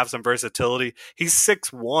 He's going to have some versatility. He's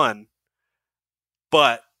 6'1",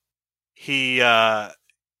 but he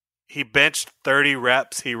benched 30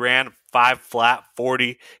 reps. He ran 5 flat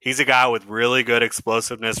 40. He's a guy with really good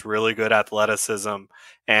explosiveness, really good athleticism,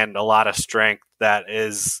 and a lot of strength. That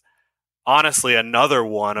is honestly another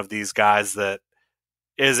one of these guys that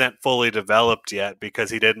isn't fully developed yet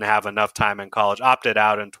because he didn't have enough time in college. Opted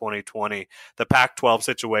out in 2020. The Pac-12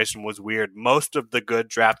 situation was weird. Most of the good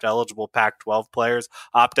draft-eligible Pac-12 players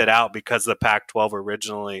opted out because the Pac-12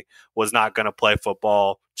 originally was not going to play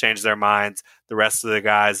football, changed their minds. The rest of the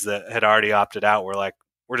guys that had already opted out were like,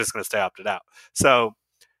 we're just going to stay opted out. So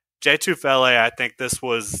Jay Tufele, I think this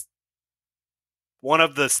was one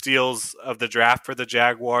of the steals of the draft for the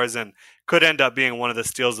Jaguars and could end up being one of the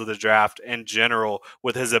steals of the draft in general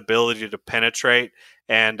with his ability to penetrate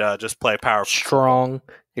and just play powerful. Strong,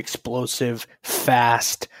 explosive,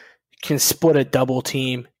 fast, can split a double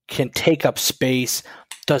team, can take up space,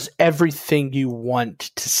 does everything you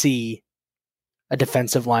want to see a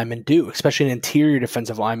defensive lineman do, especially an interior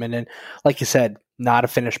defensive lineman. And like you said, not a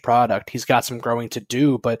finished product. He's got some growing to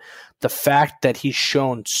do, but the fact that he's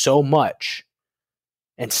shown so much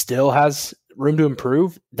and still has room to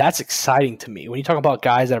improve, that's exciting to me. When you talk about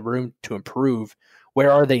guys that have room to improve,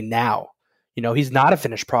 where are they now? He's not a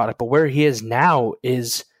finished product, but where he is now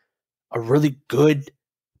is a really good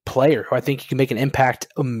player who I think he can make an impact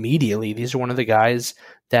immediately. These are one of the guys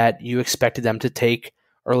that you expected them to take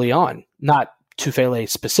early on. Not Tufele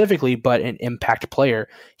specifically, but an impact player.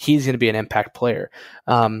 He's going to be an impact player.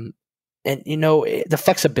 And, the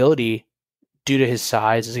flexibility due to his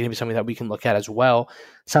size is going to be something that we can look at as well.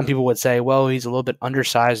 Some people would say, well, he's a little bit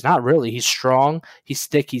undersized. Not really. He's strong, he's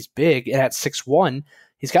thick, he's big. And at 6'1",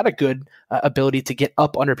 he's got a good ability to get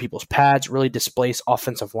up under people's pads, really displace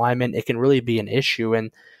offensive linemen. It can really be an issue.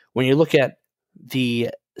 And when you look at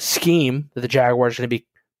the scheme that the Jaguars are going to be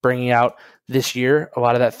bringing out this year, a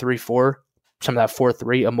lot of that 3-4, some of that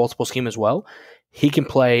 4-3, a multiple scheme as well. He can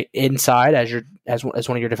play inside as one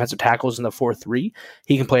of your defensive tackles in the 4-3.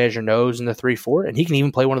 He can play as your nose in the 3-4, and he can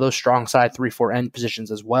even play one of those strong side 3-4 end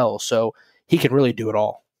positions as well. So he can really do it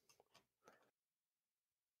all.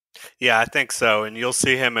 Yeah, I think so, and you'll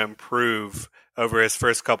see him improve over his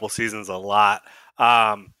first couple seasons a lot.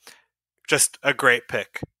 Just a great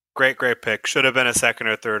pick. Great pick. Should have been a 2nd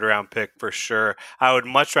or 3rd round pick for sure. I would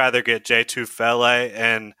much rather get Jay Tufele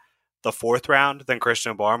in the 4th round than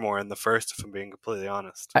Christian Barmore in the 1st, if I'm being completely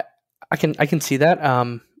honest. I can see that.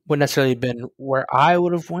 Wouldn't necessarily been where I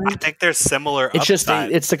would have went. I think there's similar. It's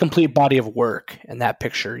upside. It's the complete body of work in that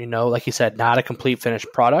picture. Like you said, not a complete finished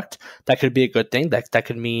product. That could be a good thing. That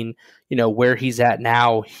could mean where he's at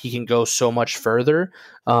now, he can go so much further.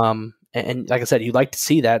 And like I said, you'd like to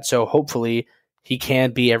see that. So hopefully he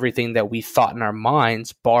can be everything that we thought in our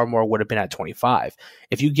minds Barmore would have been at 25.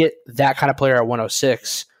 If you get that kind of player at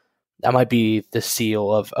 106. That might be the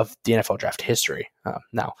seal of the NFL draft history.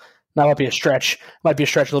 Now, that might be a stretch. Might be a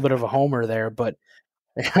little bit of a homer there, but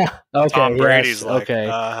Okay, Tom Brady's yes, like, okay.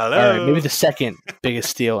 All right, maybe hello. the second biggest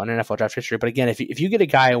steal in NFL draft history. But again, if you get a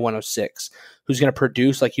guy at 106 who's going to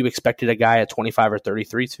produce like you expected a guy at 25 or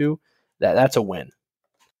 33 to, that's a win.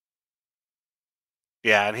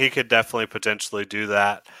 Yeah, and he could definitely potentially do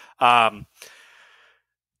that.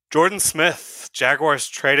 Jordan Smith, Jaguars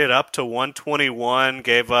traded up to 121,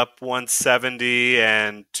 gave up 170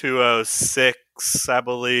 and 206, I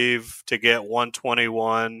believe, to get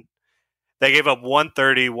 121. They gave up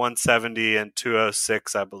 130, 170, and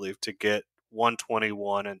 206, I believe, to get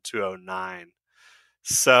 121 and 209.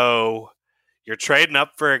 So you're trading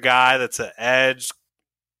up for a guy that's an edge,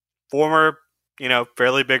 former,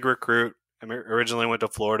 fairly big recruit. I mean, originally went to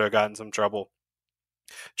Florida, got in some trouble,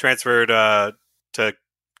 transferred to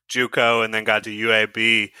JUCO, and then got to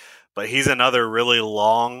UAB. But he's another really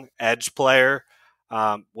long edge player.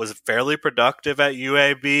 Was fairly productive at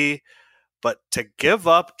UAB, but to give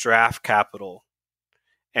up draft capital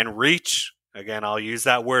and reach, again, I'll use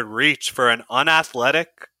that word reach, for an unathletic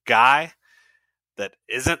guy that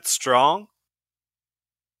isn't strong,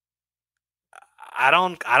 I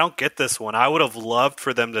don't get this one. I would have loved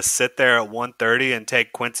for them to sit there at 130 and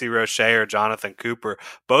take Quincy Roche or Jonathan Cooper,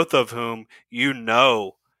 both of whom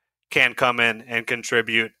can come in and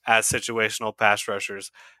contribute as situational pass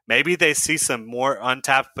rushers. Maybe they see some more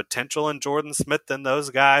untapped potential in Jordan Smith than those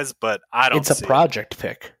guys, but I don't see It's a project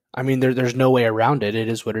pick. I mean, there's no way around it. It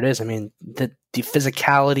is what it is. I mean, the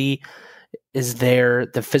physicality is there,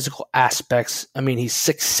 the physical aspects. I mean, he's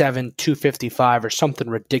 6'7", 255 or something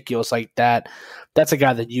ridiculous like that. That's a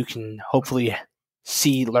guy that you can hopefully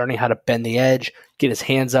see learning how to bend the edge, get his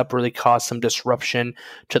hands up, really cause some disruption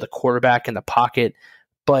to the quarterback in the pocket.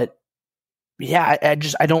 But yeah,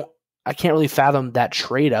 I can't really fathom that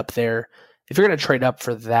trade up there. If you're going to trade up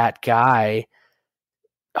for that guy,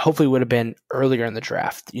 hopefully it would have been earlier in the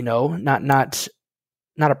draft, not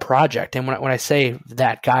a project. And when I say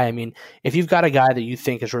that guy, I mean, if you've got a guy that you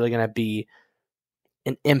think is really going to be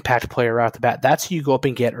an impact player right off the bat, that's who you go up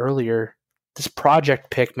and get earlier. This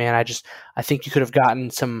project pick, man, I think you could have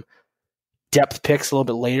gotten some depth picks a little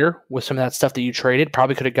bit later with some of that stuff that you traded.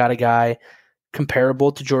 Probably could have got a guy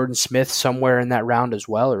comparable to Jordan Smith somewhere in that round as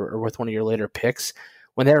well, or with one of your later picks.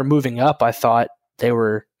 When they were moving up, I thought they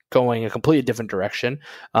were going a completely different direction.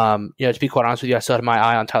 To be quite honest with you, I still had my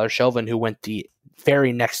eye on Tyler Shelvin, who went the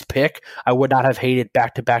very next pick. I would not have hated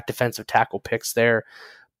back-to-back defensive tackle picks there,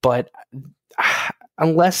 but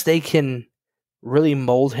unless they can really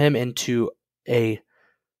mold him into a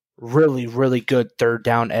really, really good third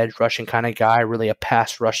down edge rushing kind of guy, really a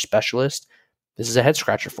pass rush specialist, this is a head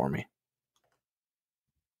scratcher for me.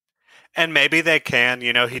 And maybe they can.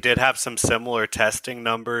 He did have some similar testing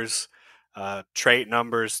numbers, trait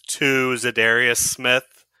numbers to Zadarius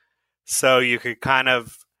Smith. So you could kind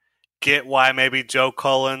of get why maybe Joe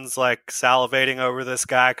Cullen's like salivating over this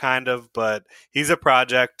guy kind of, but he's a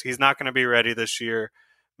project. He's not going to be ready this year.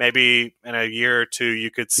 Maybe in a year or two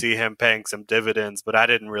you could see him paying some dividends, but I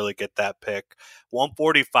didn't really get that pick.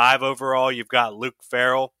 145 overall, you've got Luke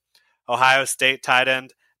Farrell, Ohio State tight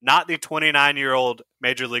end. Not the 29-year-old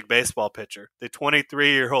Major League Baseball pitcher, the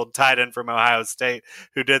 23-year-old tight end from Ohio State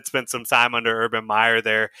who did spend some time under Urban Meyer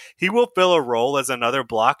there. He will fill a role as another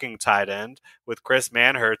blocking tight end with Chris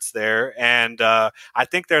Manhertz there, and I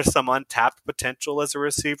think there's some untapped potential as a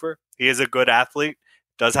receiver. He is a good athlete,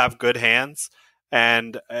 does have good hands,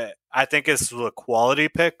 and I think it's a quality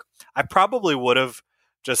pick. I probably would have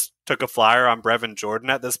just took a flyer on Brevin Jordan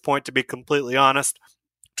at this point, to be completely honest,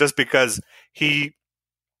 just because he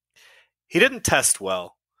didn't test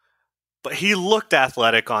well, but he looked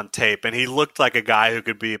athletic on tape, and he looked like a guy who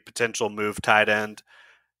could be a potential move tight end.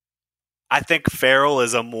 I think Farrell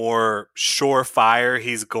is a more surefire.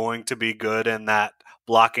 He's going to be good in that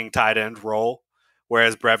blocking tight end role,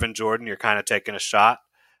 whereas Brevin Jordan, you're kind of taking a shot.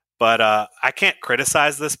 But I can't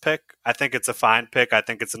criticize this pick. I think it's a fine pick. I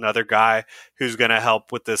think it's another guy who's going to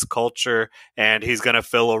help with this culture, and he's going to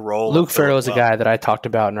fill a role. Luke Farrell is a guy that I talked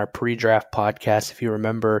about in our pre-draft podcast, if you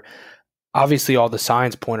remember. Obviously, all the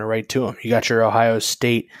signs pointed right to him. You got your Ohio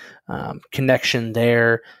State connection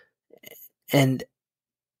there. And,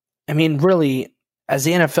 I mean, really, as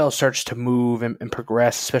the NFL starts to move and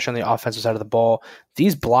progress, especially on the offensive side of the ball,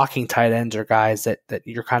 these blocking tight ends are guys that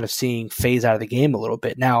you're kind of seeing phase out of the game a little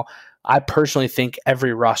bit. Now, I personally think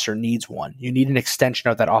every roster needs one. You need an extension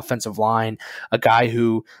of that offensive line, a guy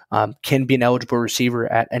who can be an eligible receiver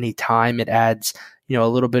at any time. It adds a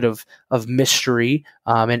little bit of mystery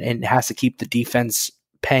and has to keep the defense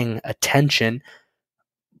paying attention.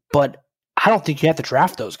 But I don't think you have to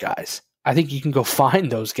draft those guys. I think you can go find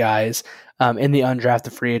those guys in the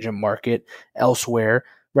undrafted free agent market elsewhere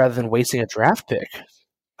rather than wasting a draft pick.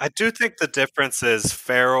 I do think the difference is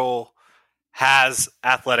Farrell has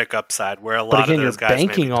athletic upside where a But lot of again, you're those guys maybe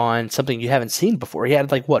banking don't. on something you haven't seen before. He had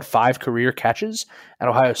 5 career catches at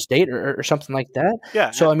Ohio State or something like that.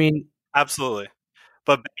 Yeah, So I mean, absolutely.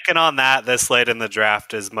 But banking on that this late in the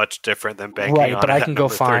draft is much different than banking right, on but it I at can go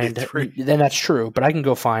number find, 33. then that's true, but I can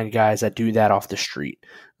go find guys that do that off the street.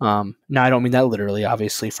 Now, I don't mean that literally,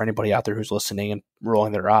 obviously, for anybody out there who's listening and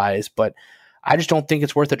rolling their eyes, but I just don't think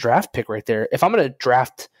it's worth a draft pick right there. If I'm going to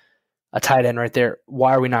draft a tight end right there,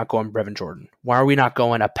 why are we not going Brevin Jordan? Why are we not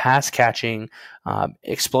going a pass catching,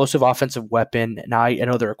 explosive offensive weapon? Now, I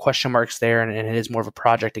know there are question marks there, and it is more of a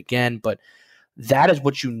project again, but that is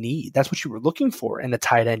what you need. That's what you were looking for in the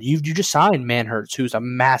tight end. You just signed Manhurts, who's a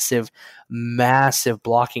massive, massive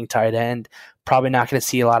blocking tight end. Probably not going to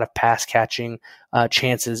see a lot of pass catching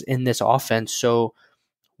chances in this offense. So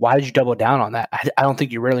why did you double down on that? I don't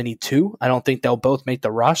think you really need to. I don't think they'll both make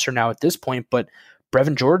the roster now at this point, but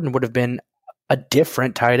Brevin Jordan would have been a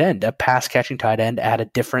different tight end, a pass catching tight end, add a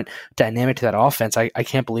different dynamic to that offense. I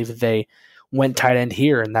can't believe that they went tight end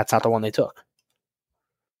here and that's not the one they took.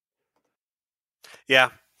 Yeah.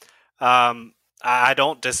 I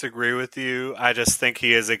don't disagree with you. I just think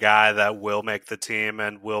he is a guy that will make the team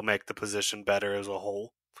and will make the position better as a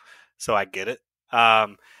whole. So I get it.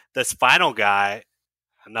 This final guy,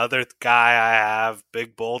 another guy I have,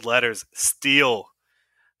 big bold letters, Steele.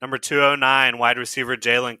 Number 209, wide receiver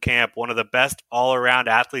Jalen Camp, one of the best all-around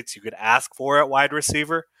athletes you could ask for at wide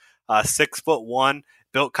receiver. 6'1",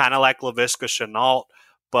 built kind of like Laviska Shenault,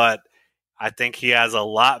 but I think he has a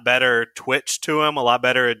lot better twitch to him, a lot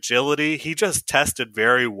better agility. He just tested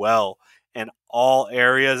very well in all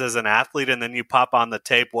areas as an athlete, and then you pop on the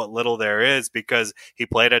tape what little there is because he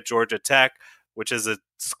played at Georgia Tech, which is a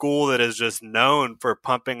school that is just known for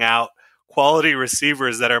pumping out quality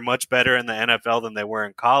receivers that are much better in the NFL than they were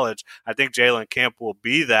in college. I think Jalen Camp will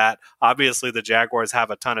be that. Obviously, the Jaguars have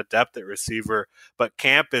a ton of depth at receiver, but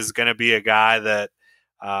Camp is going to be a guy that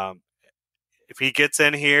if he gets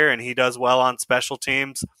in here and he does well on special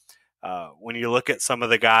teams, when you look at some of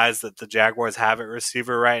the guys that the Jaguars have at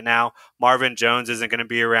receiver right now, Marvin Jones isn't going to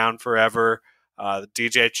be around forever.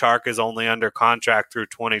 DJ Chark is only under contract through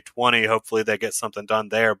 2020. Hopefully they get something done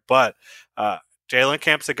there. But Jalen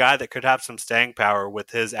Camp's a guy that could have some staying power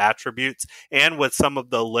with his attributes and with some of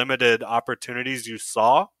the limited opportunities you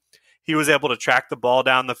saw. He was able to track the ball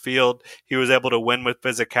down the field. He was able to win with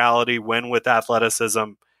physicality, win with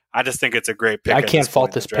athleticism. I just think it's a great pick. I can't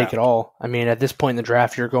fault this pick at all. I mean, at this point in the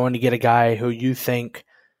draft, you're going to get a guy who you think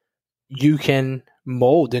you can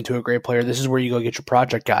mold into a great player. This is where you go get your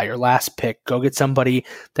project guy, your last pick. Go get somebody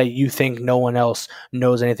that you think no one else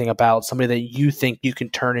knows anything about, somebody that you think you can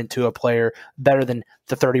turn into a player better than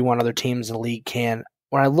the 31 other teams in the league can.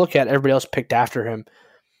 When I look at everybody else picked after him,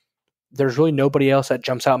 there's really nobody else that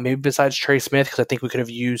jumps out, maybe besides Trey Smith, because I think we could have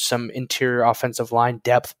used some interior offensive line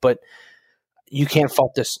depth, but you can't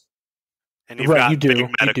fault this. And you've got big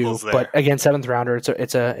medicals there. But again, 7th rounder,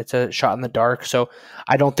 it's a shot in the dark. So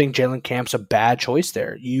I don't think Jalen Camp's a bad choice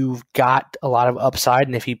there. You've got a lot of upside,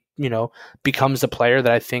 and if he becomes the player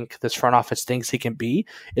that I think this front office thinks he can be,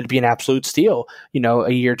 it'd be an absolute steal.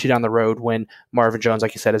 A year or two down the road when Marvin Jones,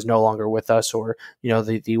 like you said, is no longer with us, or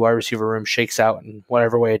the wide receiver room shakes out in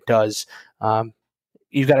whatever way it does.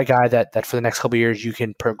 You've got a guy that for the next couple of years you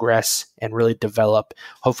can progress and really develop,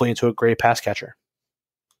 hopefully into a great pass catcher.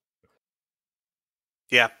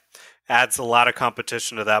 Yeah, adds a lot of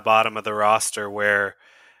competition to that bottom of the roster where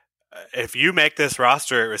if you make this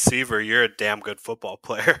roster at receiver, you're a damn good football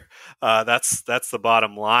player. That's the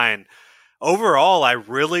bottom line. Overall, I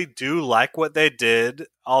really do like what they did,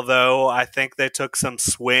 although I think they took some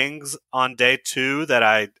swings on day 2 that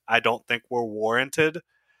I don't think were warranted.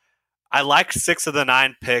 I liked 6 of the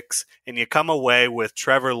 9 picks, and you come away with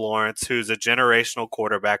Trevor Lawrence, who's a generational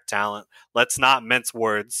quarterback talent. Let's not mince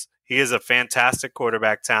words. He is a fantastic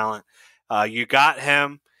quarterback talent. You got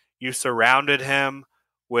him. You surrounded him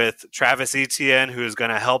with Travis Etienne, who's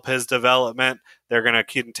going to help his development. They're going to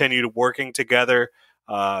continue working together.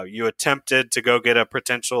 You attempted to go get a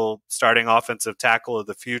potential starting offensive tackle of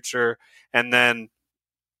the future. And then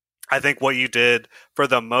I think what you did for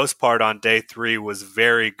the most part on day 3 was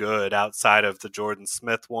very good outside of the Jordan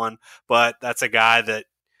Smith one. But that's a guy that,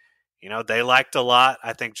 they liked a lot.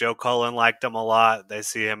 I think Joe Cullen liked him a lot. They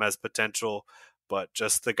see him as potential. But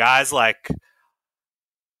just the guys like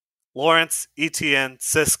Lawrence, Etienne,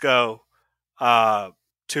 Cisco,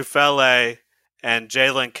 Tufele, and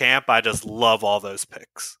Jalen Camp, I just love all those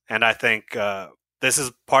picks. And I think this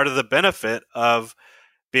is part of the benefit of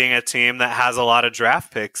being a team that has a lot of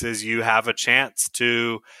draft picks is you have a chance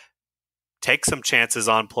to take some chances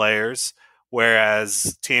on players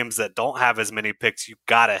whereas teams that don't have as many picks, you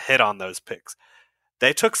got to hit on those picks.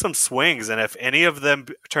 They took some swings, and if any of them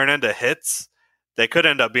turn into hits, they could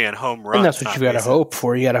end up being home runs. And that's what you got to hope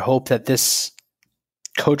for. You got to hope that this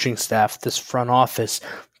coaching staff, this front office,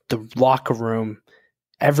 the locker room,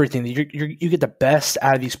 everything, you get the best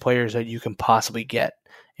out of these players that you can possibly get.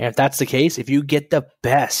 And if that's the case, if you get the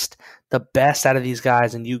best out of these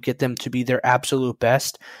guys and you get them to be their absolute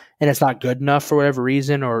best, and it's not good enough for whatever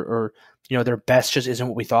reason, or their best just isn't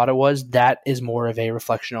what we thought it was, that is more of a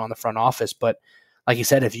reflection on the front office. But like you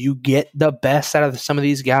said, if you get the best out of some of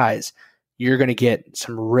these guys, you're going to get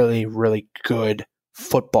some really, really good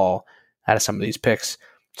football out of some of these picks.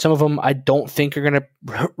 Some of them I don't think are going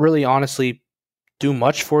to really honestly do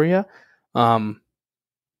much for you.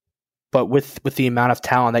 But with the amount of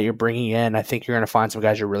talent that you're bringing in, I think you're going to find some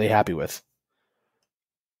guys you're really happy with.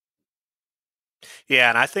 Yeah,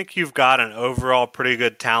 and I think you've got an overall pretty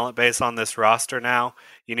good talent base on this roster now.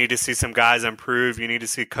 You need to see some guys improve. You need to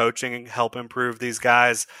see coaching help improve these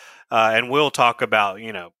guys. And we'll talk about,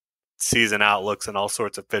 season outlooks and all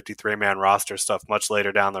sorts of 53-man roster stuff much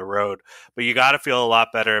later down the road. But you got to feel a lot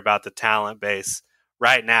better about the talent base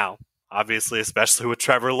right now, obviously, especially with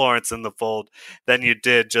Trevor Lawrence in the fold, than you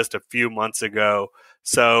did just a few months ago.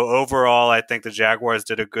 So overall, I think the Jaguars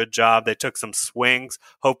did a good job. They took some swings.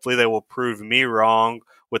 Hopefully they will prove me wrong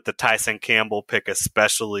with the Tyson Campbell pick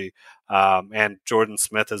especially, and Jordan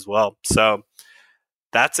Smith as well. So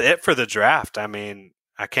that's it for the draft. I mean,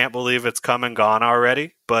 I can't believe it's come and gone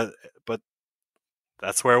already, but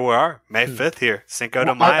that's where we are. May 5th here, Cinco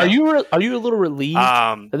de Mayo. Are you a little relieved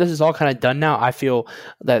that this is all kind of done now? I feel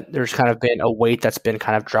that there's kind of been a weight that's been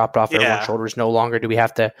kind of dropped off everyone's shoulders. No longer do we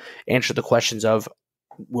have to answer the questions of,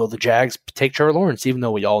 will the Jags take Trevor Lawrence, even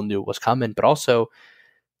though we all knew it was coming, but also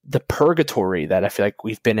the purgatory that I feel like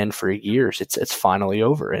we've been in for years. It's finally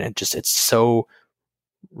over, and it's so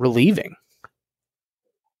relieving.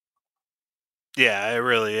 Yeah, it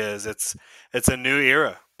really is. It's a new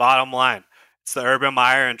era, bottom line. It's the Urban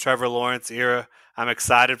Meyer and Trevor Lawrence era. I'm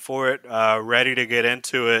excited for it, ready to get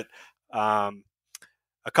into it. A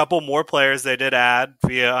couple more players they did add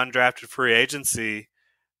via undrafted free agency.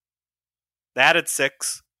 They added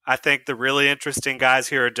 6. I think the really interesting guys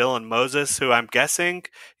here are Dylan Moses, who I'm guessing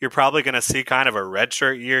you're probably going to see kind of a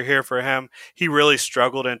redshirt year here for him. He really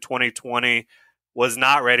struggled in 2020, was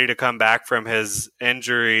not ready to come back from his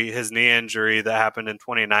injury, his knee injury that happened in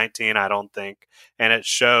 2019, I don't think. And it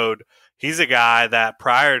showed. He's a guy that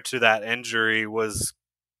prior to that injury was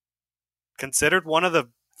considered one of the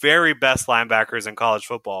very best linebackers in college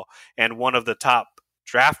football and one of the top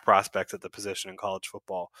draft prospects at the position in college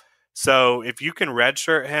football. So if you can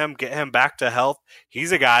redshirt him, get him back to health,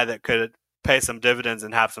 he's a guy that could pay some dividends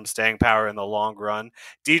and have some staying power in the long run.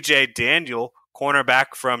 DJ Daniel,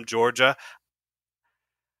 cornerback from Georgia.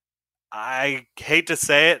 I hate to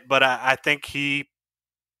say it, but I think he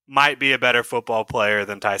might be a better football player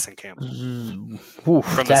than Tyson Campbell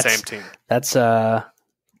from the same team. That's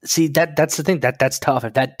that's the thing. That's tough.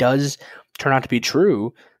 If that does turn out to be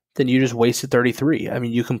true, then you just wasted 33. I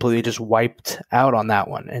mean, you completely just wiped out on that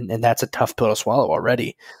one, and that's a tough pill to swallow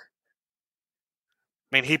already.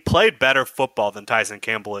 I mean, he played better football than Tyson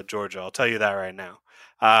Campbell at Georgia. I'll tell you that right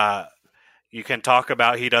now. You can talk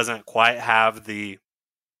about he doesn't quite have the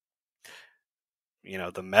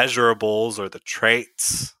the measurables or the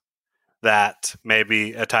traits that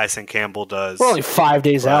maybe a Tyson Campbell does. We're only 5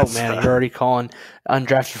 days out, man. You're already calling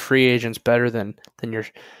undrafted free agents better than your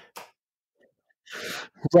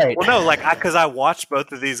right. Well, no, because I watch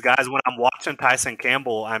both of these guys. When I'm watching Tyson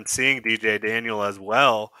Campbell, I'm seeing DJ Daniel as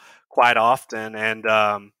well quite often. And,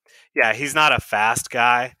 he's not a fast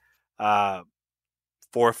guy,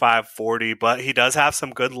 4.5 40, but he does have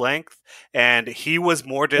some good length. And he was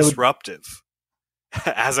more disruptive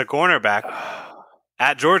as a cornerback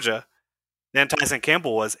at Georgia than Tyson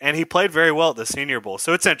Campbell was, and he played very well at the Senior Bowl.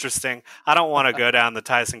 So it's interesting. I don't want to go down the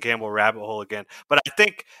Tyson Campbell rabbit hole again, but I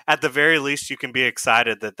think at the very least you can be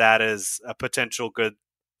excited that is a potential good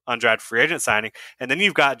undrafted free agent signing. And then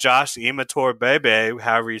you've got Josh Imatorbhebhe,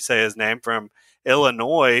 however you say his name, from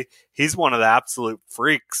Illinois. He's one of the absolute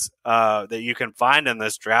freaks that you can find in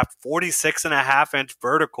this draft. 46.5-inch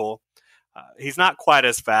vertical. He's not quite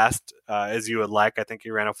as fast as you would like. I think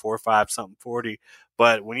he ran a 4.5 something 40.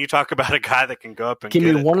 But when you talk about a guy that can go up and give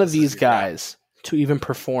me one of these guys to even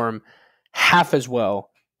perform half as well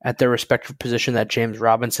at their respective position that James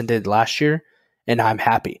Robinson did last year, and I'm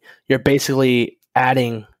happy. You're basically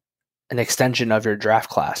adding an extension of your draft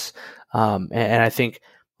class. And I think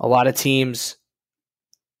a lot of teams,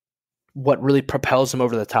 what really propels them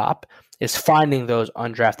over the top is finding those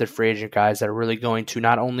undrafted free agent guys that are really going to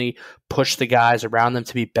not only push the guys around them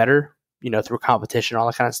to be better, through competition, all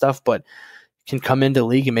that kind of stuff, but can come into the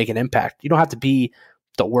league and make an impact. You don't have to be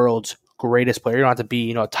the world's greatest player. You don't have to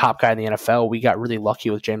be, a top guy in the NFL. We got really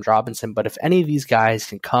lucky with James Robinson, but if any of these guys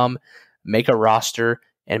can come, make a roster,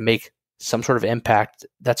 and make some sort of impact,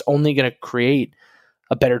 that's only going to create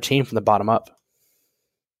a better team from the bottom up.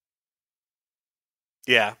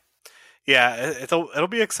 Yeah. It'll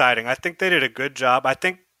be exciting. I think they did a good job. I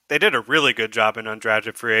think they did a really good job in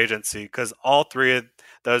undrafted free agency because all three of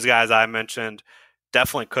those guys I mentioned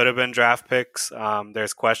definitely could have been draft picks.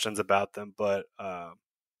 There's questions about them, but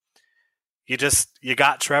you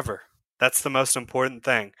got Trevor. That's the most important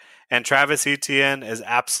thing. And Travis Etienne is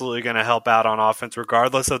absolutely going to help out on offense,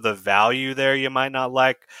 regardless of the value there you might not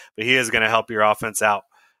like, but he is going to help your offense out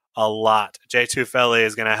a lot. Jay Tufele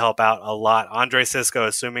is going to help out a lot. Andre Sisco,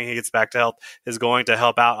 assuming he gets back to health, is going to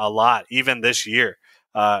help out a lot, even this year,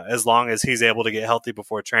 as long as he's able to get healthy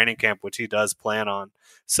before training camp, which he does plan on.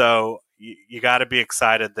 So you got to be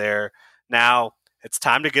excited there. Now, it's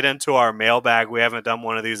time to get into our mailbag. We haven't done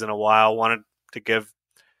one of these in a while. Wanted to give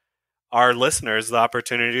our listeners the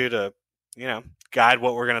opportunity to, guide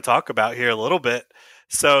what we're going to talk about here a little bit.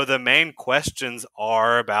 So the main questions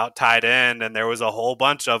are about tight end, and there was a whole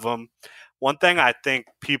bunch of them. One thing I think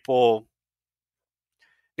people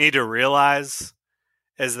need to realize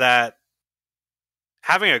is that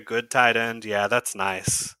having a good tight end, yeah, that's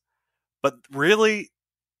nice. But really,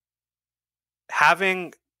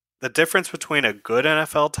 having the difference between a good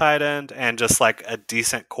NFL tight end and just like a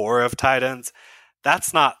decent core of tight ends,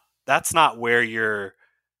 that's not where you're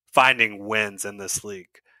finding wins in this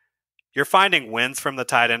league. You're finding wins from the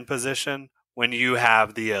tight end position when you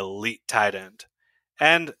have the elite tight end.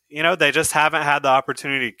 And, they just haven't had the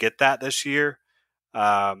opportunity to get that this year.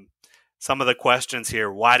 Some of the questions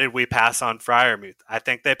here, why did we pass on Freiermuth? I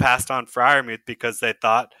think they passed on Freiermuth because they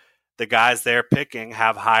thought the guys they're picking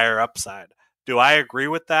have higher upside. Do I agree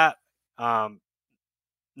with that?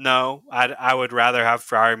 No, I would rather have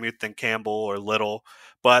Freiermuth than Campbell or Little,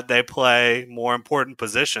 but they play more important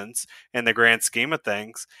positions in the grand scheme of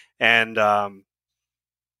things. And I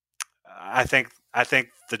think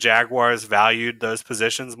the Jaguars valued those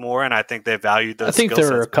positions more, and I think they valued those. I think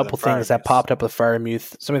there are a couple things that popped up with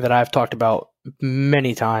Freiermuth. Something that I've talked about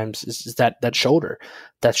many times is that shoulder.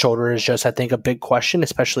 That shoulder is just, I think, a big question,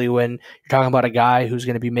 especially when you're talking about a guy who's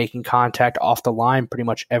going to be making contact off the line pretty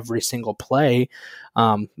much every single play.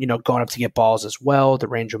 Going up to get balls as well. The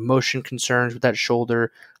range of motion concerns with that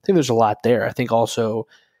shoulder. I think there's a lot there. I think also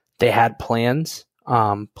they had plans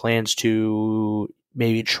to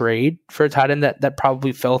maybe trade for a tight end that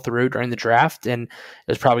probably fell through during the draft, and it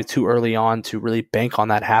was probably too early on to really bank on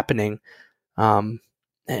that happening.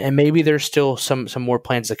 And maybe there's still some more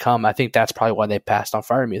plans to come. I think that's probably why they passed on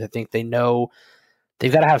Freiermuth. I think they know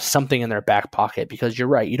they've got to have something in their back pocket, because you're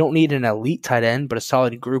right. You don't need an elite tight end, but a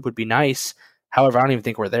solid group would be nice. However, I don't even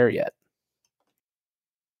think we're there yet.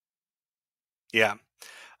 Yeah.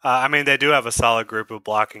 They do have a solid group of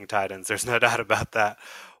blocking tight ends. There's no doubt about that.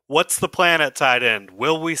 What's the plan at tight end?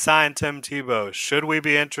 Will we sign Tim Tebow? Should we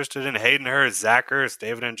be interested in Hayden Hurst, Zach Ertz,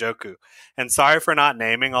 David Njoku? And sorry for not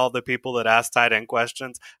naming all the people that asked tight end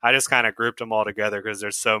questions. I just kind of grouped them all together because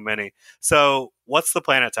there's so many. So what's the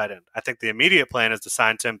plan at tight end? I think the immediate plan is to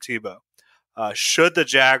sign Tim Tebow. Should the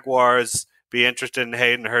Jaguars be interested in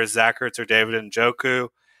Hayden Hurst, Zach Ertz, or David Njoku?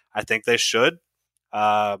 I think they should.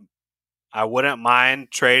 I wouldn't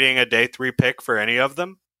mind trading a day 3 pick for any of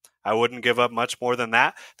them. I wouldn't give up much more than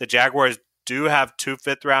that. The Jaguars do have 2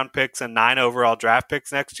 fifth-round picks and 9 overall draft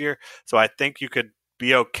picks next year, so I think you could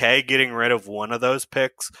be okay getting rid of one of those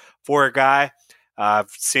picks for a guy.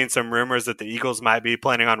 I've seen some rumors that the Eagles might be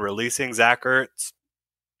planning on releasing Zach Ertz.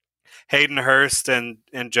 Hayden Hurst and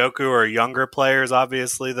Njoku are younger players,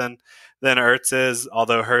 obviously, than Ertz is,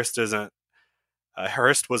 although Hurst isn't.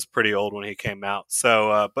 Hurst was pretty old when he came out.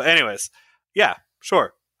 So, but anyways, yeah,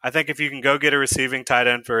 sure. I think if you can go get a receiving tight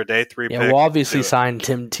end for a day 3 pick. We'll obviously sign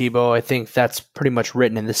Tim Tebow. I think that's pretty much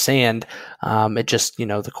written in the sand. It just,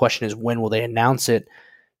 the question is, when will they announce it?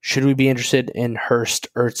 Should we be interested in Hurst,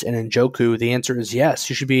 Ertz, and Njoku? The answer is yes.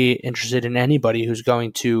 You should be interested in anybody who's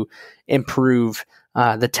going to improve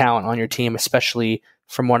the talent on your team, especially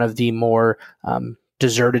from one of the more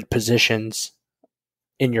deserted positions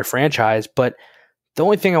in your franchise. But the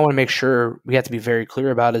only thing I want to make sure we have to be very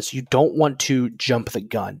clear about is you don't want to jump the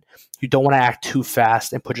gun. You don't want to act too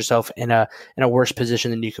fast and put yourself in a worse position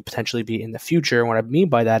than you could potentially be in the future. And what I mean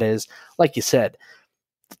by that is, like you said,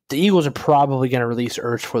 the Eagles are probably going to release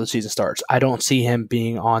Ertz before the season starts. I don't see him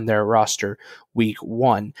being on their roster week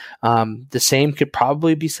 1. The same could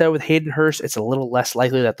probably be said with Hayden Hurst. It's a little less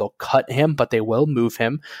likely that they'll cut him, but they will move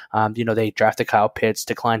him. They drafted Kyle Pitts,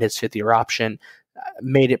 declined his 5th-year option,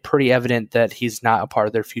 made it pretty evident that he's not a part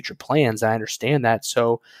of their future plans. I understand that.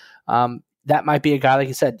 So that might be a guy, like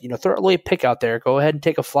you said, throw a late pick out there. Go ahead and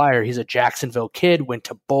take a flyer. He's a Jacksonville kid, went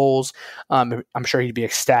to bowls. I'm sure he'd be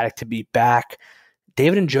ecstatic to be back.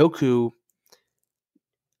 David Njoku,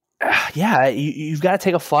 you've got to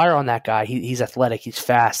take a flyer on that guy. He's athletic. He's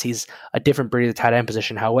fast. He's a different breed of the tight end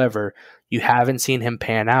position. However, you haven't seen him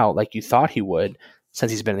pan out like you thought he would since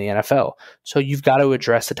he's been in the NFL. So you've got to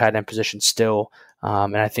address the tight end position still.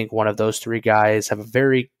 And I think one of those 3 guys have a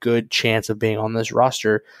very good chance of being on this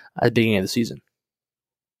roster at the beginning of the season.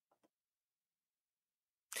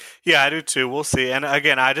 Yeah, I do too. We'll see. And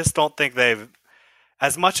again, I just don't think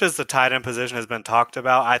as much as the tight end position has been talked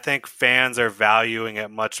about, I think fans are valuing it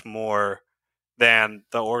much more than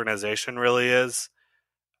the organization really is.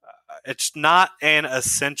 It's not an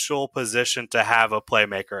essential position to have a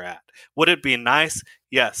playmaker at. Would it be nice?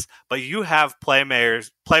 Yes. But you have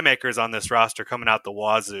playmakers on this roster coming out the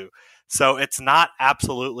wazoo. So it's not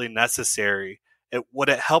absolutely necessary. Would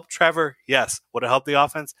it help Trevor? Yes. Would it help the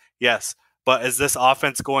offense? Yes. But is this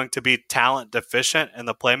offense going to be talent deficient in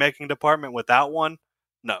the playmaking department without one?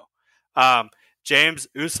 No. James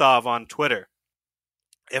Usov on Twitter.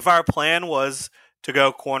 If our plan was to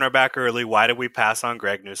go cornerback early, why did we pass on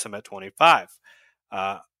Greg Newsome at 25?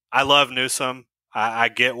 I love Newsome. I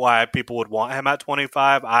get why people would want him at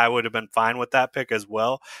 25. I would have been fine with that pick as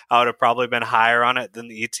well. I would have probably been higher on it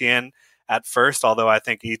than Etienne at first, although I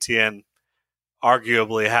think Etienne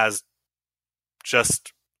arguably has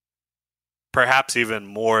just perhaps even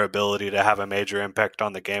more ability to have a major impact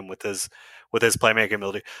on the game with his playmaking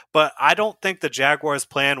ability. But I don't think the Jaguars'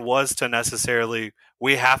 plan was to necessarily,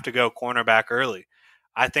 we have to go cornerback early.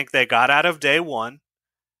 I think they got out of day one.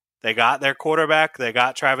 They got their quarterback. They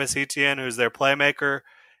got Travis Etienne, who's their playmaker,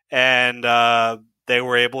 and they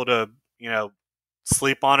were able to,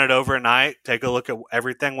 sleep on it overnight, take a look at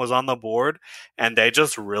everything was on the board, and they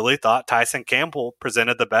just really thought Tyson Campbell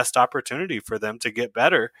presented the best opportunity for them to get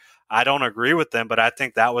better. I don't agree with them, but I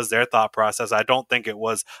think that was their thought process. I don't think it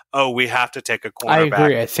was, we have to take a cornerback. I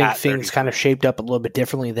agree. I think things kind of shaped up a little bit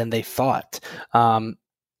differently than they thought.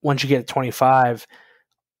 Once you get to 25,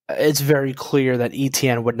 it's very clear that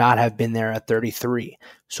Etienne would not have been there at 33.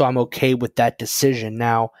 So I'm okay with that decision.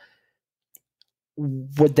 Now,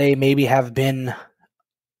 would they maybe have been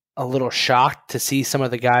a little shocked to see some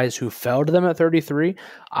of the guys who fell to them at 33?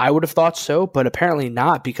 I would have thought so, but apparently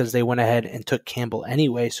not, because they went ahead and took Campbell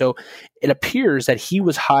anyway. So it appears that he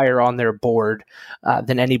was higher on their board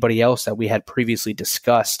than anybody else that we had previously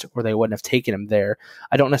discussed, or they wouldn't have taken him there.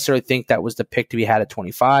 I don't necessarily think that was the pick to be had at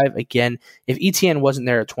 25. Again, if Etienne wasn't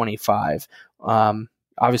there at 25,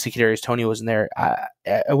 obviously Kadarius Toney wasn't there,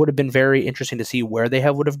 it would have been very interesting to see where they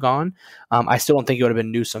would have gone. I still don't think it would have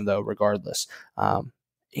been Newsome, though, regardless.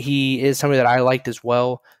 He is somebody that I liked as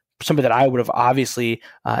well, somebody that I would have obviously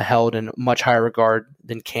held in much higher regard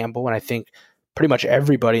than Campbell, and I think pretty much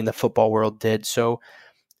everybody in the football world did. So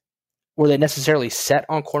were they necessarily set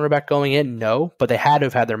on cornerback going in? No, but they had to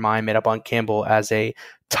have had their mind made up on Campbell as a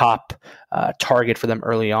top target for them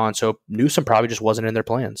early on. So Newsome probably just wasn't in their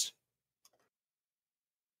plans.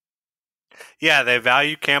 Yeah, they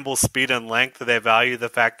value Campbell's speed and length. They value the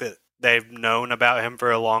fact that they've known about him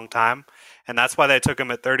for a long time, and that's why they took him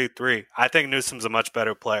at 33. I think Newsome's a much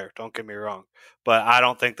better player, don't get me wrong, but I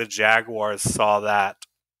don't think the Jaguars saw that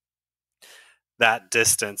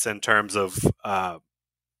distance in terms of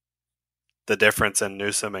the difference in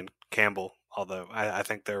Newsome and Campbell, although I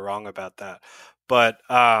think they're wrong about that. But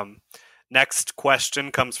next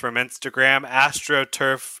question comes from Instagram,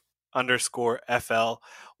 AstroTurf_FL.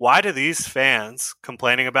 Why do these fans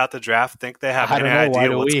complaining about the draft think they have any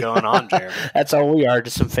idea what's going on, Jeremy? That's all we are,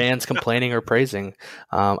 just some fans complaining or praising.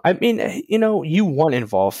 I mean, you want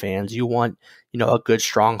involved fans. You want, a good,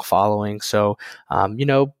 strong following. So,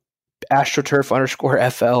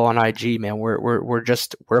 AstroTurf_FL on IG, man, we're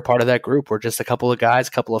a part of that group. We're just a couple of guys,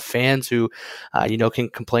 a couple of fans who, can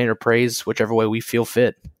complain or praise whichever way we feel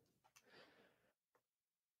fit.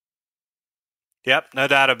 Yep, no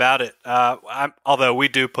doubt about it. Although we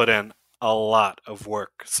do put in a lot of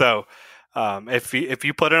work, so if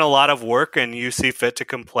you put in a lot of work and you see fit to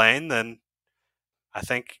complain, then I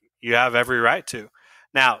think you have every right to.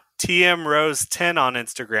 Now, TM Rose 10 on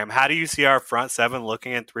Instagram. How do you see our front seven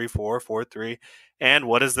looking in 3-4, 4-3, and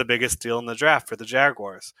what is the biggest deal in the draft for the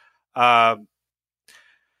Jaguars?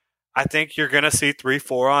 I think you're going to see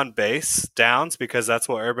 3-4 on base downs because that's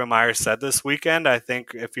what Urban Meyer said this weekend. I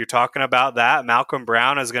think if you're talking about that, Malcolm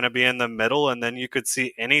Brown is going to be in the middle, and then you could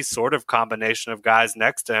see any sort of combination of guys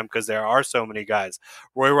next to him because there are so many guys.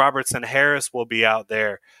 Roy Robertson Harris will be out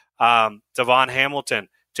there. Devon Hamilton,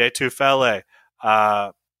 Jay Tufele,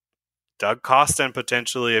 Doug Costin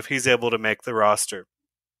potentially if he's able to make the roster.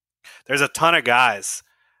 There's a ton of guys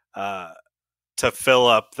to fill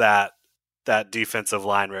up that defensive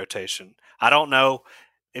line rotation. I don't know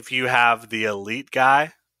if you have the elite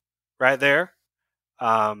guy right there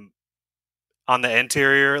on the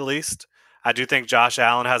interior at least. I do think Josh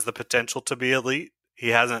Allen has the potential to be elite. He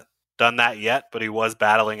hasn't done that yet, but he was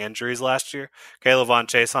battling injuries last year. Caleb Von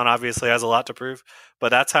Chason obviously has a lot to prove, but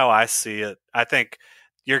that's how I see it. I think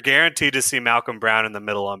you're guaranteed to see Malcolm Brown in the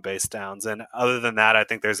middle on base downs. And other than that, I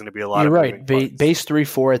think there's going to be a lot of moving parts. You're right. Base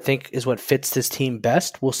 3-4, I think, is what fits this team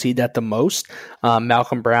best. We'll see that the most.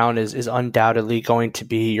 Malcolm Brown is undoubtedly going to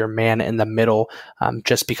be your man in the middle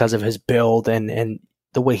just because of his build and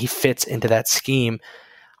the way he fits into that scheme.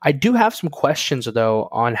 I do have some questions, though,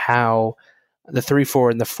 on how the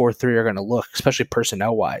 3-4 and the 4-3 are going to look, especially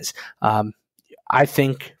personnel-wise. I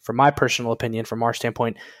think, from my personal opinion, from our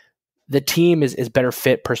standpoint, the team is better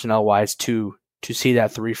fit personnel-wise to see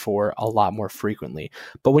that 3-4 a lot more frequently.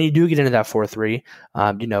 But when you do get into that 4-3,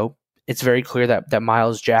 it's very clear that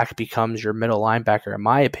Miles Jack becomes your middle linebacker, in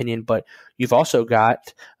my opinion. But you've also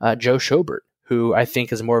got Joe Schobert, who I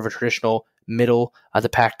think is more of a traditional middle of the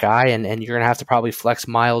pack guy, and you're going to have to probably flex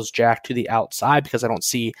Miles Jack to the outside because I don't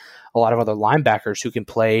see a lot of other linebackers who can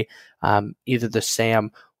play either the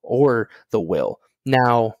Sam or the Will.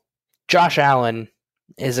 Now, Josh Allen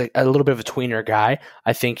is a little bit of a tweener guy.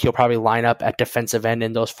 I think he'll probably line up at defensive end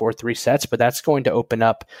in those 4-3 sets, but that's going to open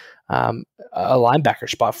up a linebacker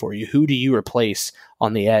spot for you. Who do you replace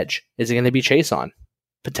on the edge? Is it going to be Chason?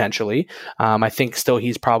 Potentially. I think still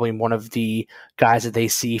he's probably one of the guys that they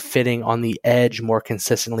see fitting on the edge more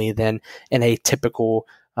consistently than in a typical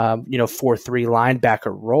 4-3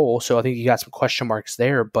 linebacker role. So I think you got some question marks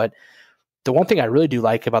there, but the one thing I really do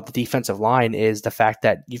like about the defensive line is the fact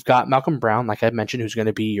that you've got Malcolm Brown, like I mentioned, who's going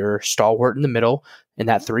to be your stalwart in the middle in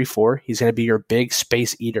that 3-4. He's going to be your big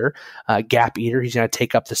space eater, gap eater. He's going to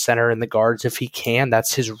take up the center and the guards if he can.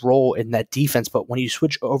 That's his role in that defense. But when you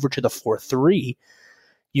switch over to the 4-3,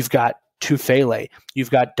 you've got Tufele, you've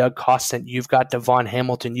got Doug Costin, you've got Devon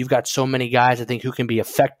Hamilton, you've got so many guys I think who can be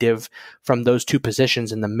effective from those two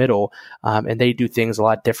positions in the middle, and they do things a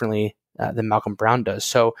lot differently than Malcolm Brown does.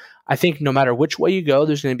 So I think no matter which way you go,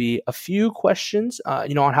 there's going to be a few questions,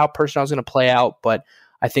 on how personnel is going to play out. But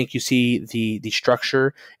I think you see the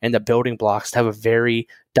structure and the building blocks to have a very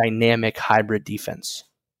dynamic hybrid defense.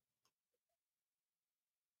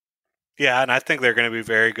 Yeah, and I think they're going to be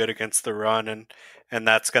very good against the run, and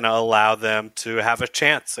that's going to allow them to have a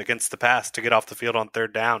chance against the pass to get off the field on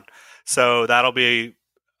third down. So that'll be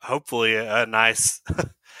hopefully a nice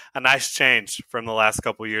a nice change from the last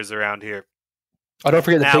couple years around here. Oh, don't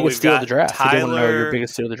forget the biggest steal of the draft. I didn't know your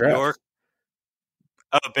biggest steal of the draft.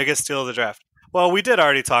 Biggest steal of the draft. Well, we did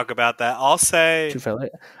already talk about that. I'll say Tufele.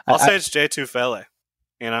 say it's Jay Tufele.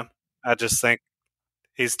 I just think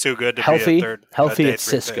he's too good to healthy, be a third. Healthy at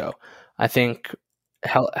Cisco. I think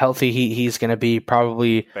healthy, he's going to be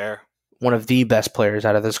probably one of the best players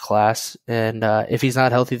out of this class. And if he's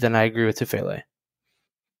not healthy, then I agree with Tufele.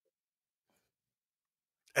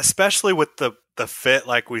 Especially with the fit,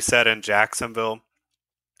 like we said in Jacksonville.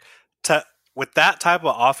 With that type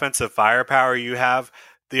of offensive firepower you have,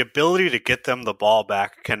 the ability to get them the ball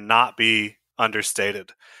back cannot be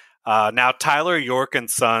understated. Now, Tyler York and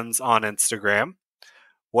Sons on Instagram.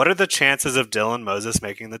 What are the chances of Dylan Moses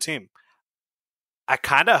making the team? I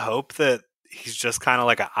kind of hope that he's just kind of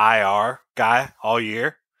like an IR guy all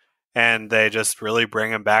year, and they just really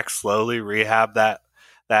bring him back slowly, rehab that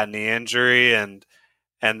knee injury, and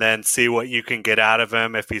then see what you can get out of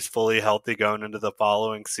him if he's fully healthy going into the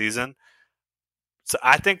following season. So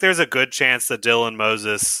I think there's a good chance that Dylan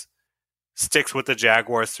Moses sticks with the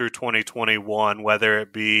Jaguars through 2021, whether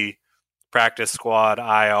it be practice squad,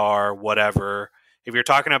 IR, whatever. If you're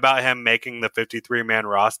talking about him making the 53-man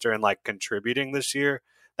roster and like contributing this year,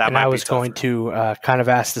 that might be tougher. I was going to kind of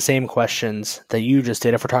ask the same questions that you just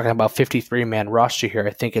did. If we're talking about 53-man roster here,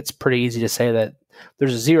 I think it's pretty easy to say that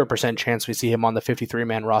there's a 0% chance we see him on the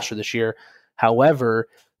 53-man roster this year. However,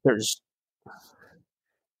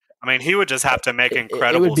 he would just have to make incredible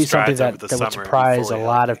strides. It would be something that would surprise a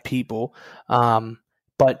lot of people.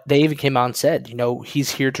 But they even came out and said,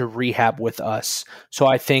 he's here to rehab with us. So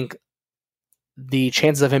I think the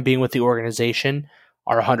chances of him being with the organization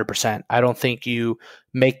are 100%. I don't think you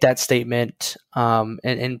make that statement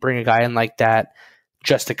and bring a guy in like that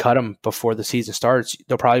just to cut him before the season starts.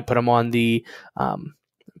 They'll probably put him on the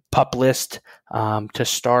PUP list to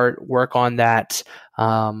start work on that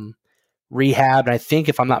rehab. And I think,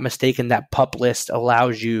 if I'm not mistaken, that PUP list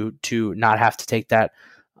allows you to not have to take that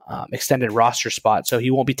extended roster spot. So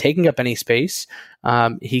he won't be taking up any space.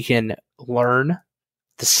 He can learn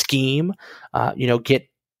the scheme, get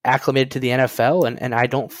acclimated to the NFL. And I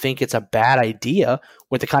don't think it's a bad idea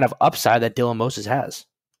with the kind of upside that Dylan Moses has.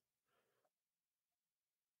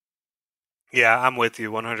 Yeah, I'm with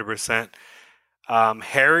you 100%.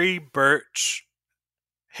 Harry Birch,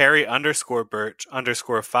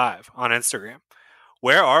 Harry_Birch_5 on Instagram.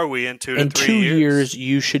 Where are we in 2 to 3 years? In 2 years,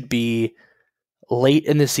 you should be late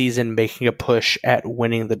in the season making a push at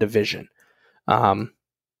winning the division,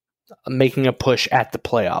 making a push at the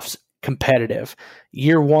playoffs, competitive.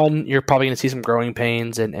 Year one, you're probably going to see some growing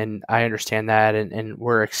pains, and I understand that, and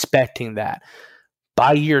we're expecting that.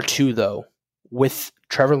 By year two, though, with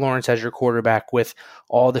Trevor Lawrence as your quarterback, with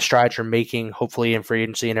all the strides you're making, hopefully in free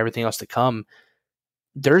agency and everything else to come,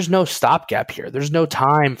 there's no stopgap here. There's no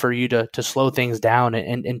time for you to slow things down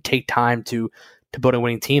and take time to build a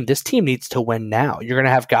winning team. This team needs to win now. You're going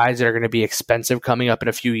to have guys that are going to be expensive coming up in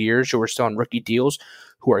a few years who are still on rookie deals,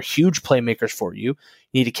 who are huge playmakers for you.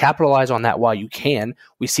 You need to capitalize on that while you can.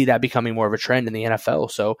 We see that becoming more of a trend in the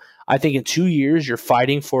NFL. So I think in 2 years, you're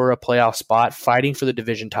fighting for a playoff spot, fighting for the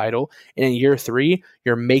division title. And in year three,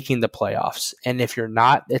 you're making the playoffs. And if you're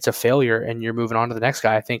not, it's a failure and you're moving on to the next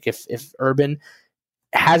guy. I think if Urban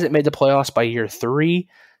hasn't made the playoffs by year three,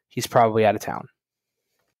 he's probably out of town.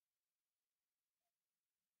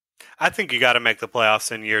 I think you got to make the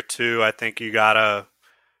playoffs in year two. I think you got to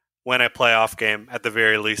win a playoff game at the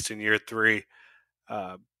very least in year three.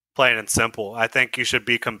 Plain and simple. I think you should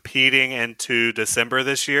be competing into December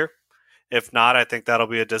this year. If not, I think that'll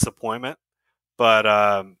be a disappointment. But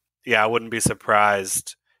I wouldn't be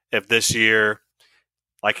surprised if this year,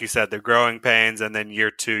 like you said, the growing pains, and then year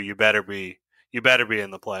two, you better be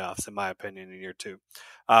in the playoffs, in my opinion, in year two.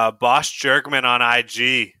 Bosch Jergman on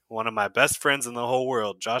IG, one of my best friends in the whole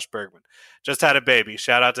world, Josh Bergman, just had a baby.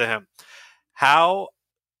 Shout out to him. How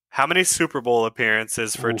many Super Bowl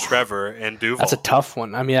appearances for Trevor and Duval? That's a tough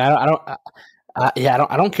one. I mean,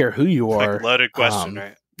 I don't care who you are. Like, loaded question,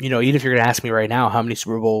 right? Even if you're going to ask me right now, how many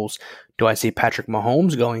Super Bowls do I see Patrick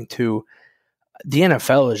Mahomes going to? The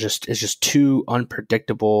NFL is just too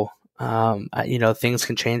unpredictable. Things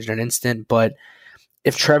can change in an instant, but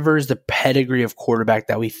if Trevor is the pedigree of quarterback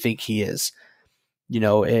that we think he is,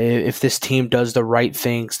 if this team does the right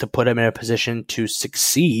things to put him in a position to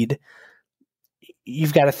succeed,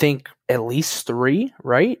 you've got to think at least 3,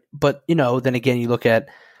 right? But, then again, you look at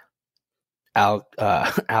I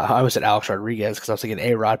was at Alex Rodriguez because I was thinking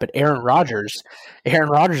A-Rod, but Aaron Rodgers,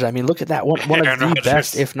 I mean, look at that. One of the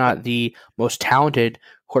best, if not the most talented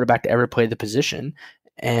quarterback to ever play the position,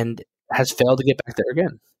 and has failed to get back there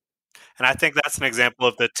again. And I think that's an example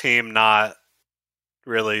of the team not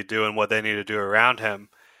really doing what they need to do around him.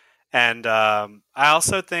 And I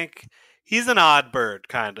also think he's an odd bird,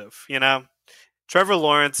 kind of, Trevor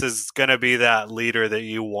Lawrence is going to be that leader that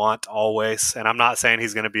you want always. And I'm not saying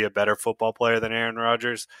he's going to be a better football player than Aaron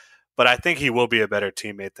Rodgers, but I think he will be a better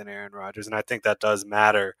teammate than Aaron Rodgers. And I think that does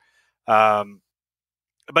matter. But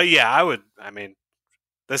yeah,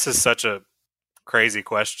 this is such a crazy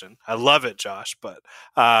question. I love it, Josh, but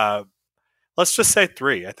let's just say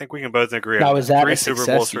 3. I think we can both agree on that. 3 Super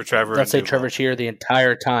Bowls for Trevor. Let's say Trevor's here the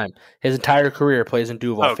entire time. His entire career plays in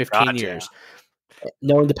Duval, 15 years. Yeah.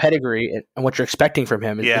 Knowing the pedigree and what you're expecting from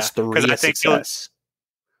him is 3 a success.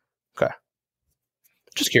 Okay.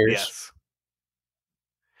 Just curious.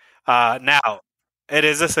 Yes. Now, it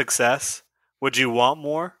is a success. Would you want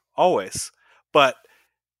more? Always. But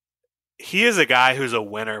he is a guy who's a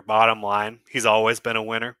winner, bottom line. He's always been a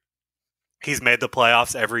winner. He's made the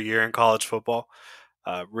playoffs every year in college football.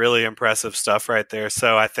 Really impressive stuff right there.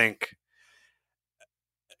 So I think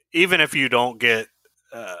even if you don't get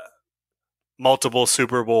multiple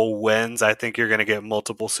Super Bowl wins, I think you're going to get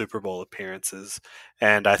multiple Super Bowl appearances.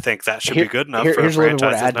 And I think that should be good enough for a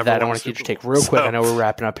franchise that's never won a Super Bowl. I want to get your take real quick. I know we're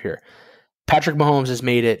wrapping up here. Patrick Mahomes has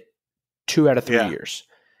made it 2 out of 3 years.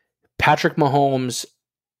 Patrick Mahomes,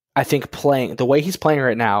 I think the way he's playing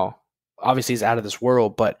right now, obviously he's out of this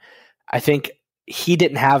world, but I think he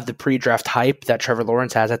didn't have the pre-draft hype that Trevor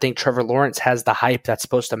Lawrence has. I think Trevor Lawrence has the hype that's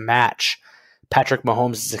supposed to match Patrick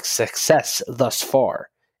Mahomes' success thus far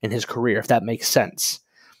in his career, if that makes sense.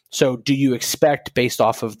 So do you expect, based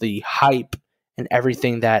off of the hype and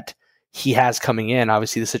everything that he has coming in,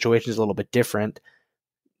 obviously the situation is a little bit different,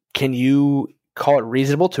 can you call it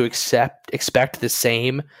reasonable to expect the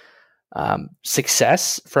same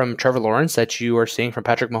success from Trevor Lawrence that you are seeing from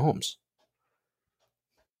Patrick Mahomes?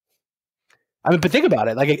 I mean, but think about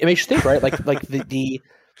it. Like it makes you think, right? Like the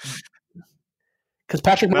because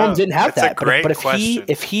Patrick Mahomes didn't have that. But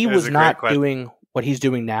if he was not doing what he's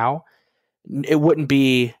doing now, it wouldn't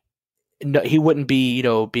be. No, he wouldn't be,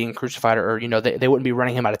 being crucified or they wouldn't be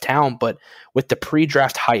running him out of town. But with the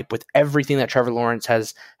pre-draft hype, with everything that Trevor Lawrence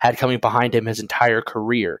has had coming behind him his entire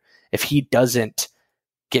career, if he doesn't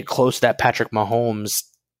get close to that Patrick Mahomes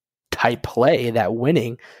type play, that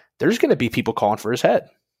winning, there's going to be people calling for his head.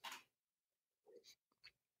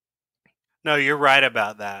 No, you're right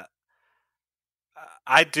about that.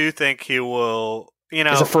 I do think he will, He's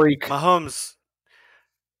a freak. Mahomes,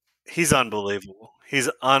 he's unbelievable. He's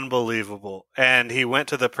unbelievable. And he went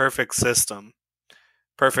to the perfect system,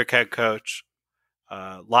 perfect head coach,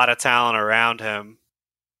 a lot of talent around him.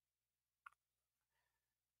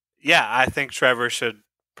 Yeah, I think Trevor should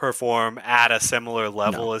perform at a similar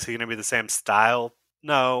level. No. Is he going to be the same style?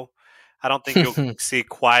 No. I don't think you'll see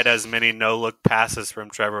quite as many no-look passes from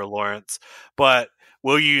Trevor Lawrence. But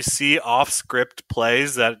will you see off-script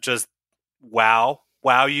plays that just wow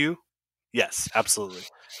you? Yes, absolutely.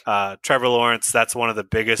 Trevor Lawrence, that's one of the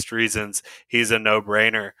biggest reasons he's a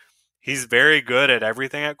no-brainer. He's very good at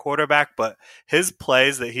everything at quarterback, but his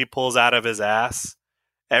plays that he pulls out of his ass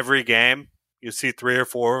every game, you see 3 or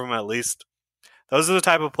 4 of them at least. Those are the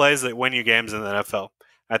type of plays that win you games in the NFL.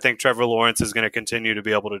 I think Trevor Lawrence is going to continue to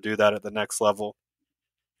be able to do that at the next level.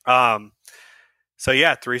 So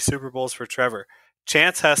yeah, 3 Super Bowls for Trevor.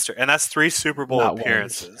 Chance Hester, and that's 3 Super Bowl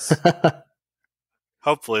appearances.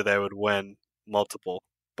 Hopefully they would win multiple,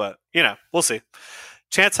 but we'll see.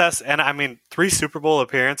 Chance Hester, and I mean 3 Super Bowl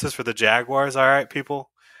appearances for the Jaguars. All right,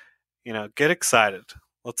 people, get excited.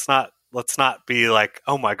 Let's not be like,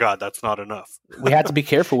 oh my God, that's not enough. We have to be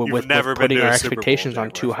careful with putting our expectations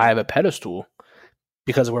on too high of a pedestal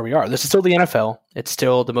because of where we are. This is still the NFL. It's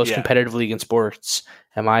still the most competitive league in sports,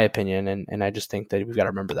 in my opinion, and I just think that we've got to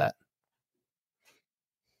remember that.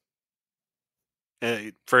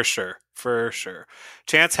 For sure.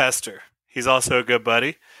 Chance Hester. He's also a good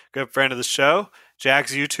buddy, good friend of the show,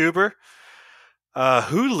 Jags YouTuber.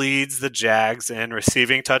 Who leads the Jags in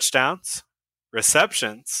receiving touchdowns,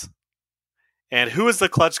 receptions, and who is the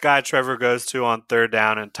clutch guy Trevor goes to on third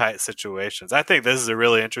down in tight situations? I think this is a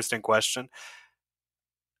really interesting question.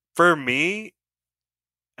 For me,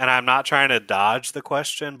 and I'm not trying to dodge the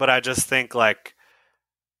question, but I just think I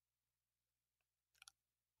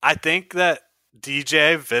think that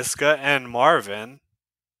DJ, Visca, and Marvin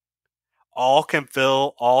all can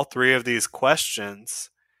fill all 3 of these questions.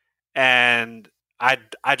 And I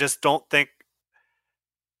just don't think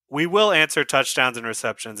we will answer touchdowns and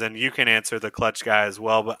receptions, and you can answer the clutch guy as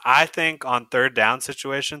well. But I think on third down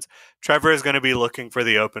situations, Trevor is going to be looking for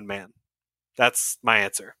the open man. That's my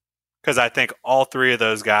answer. Because I think all 3 of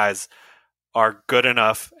those guys are good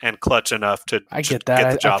enough and clutch enough to get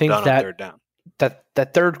the job done on third down.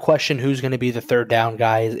 That third question, who's going to be the third down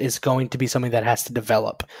guy, is going to be something that has to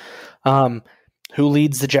develop. Who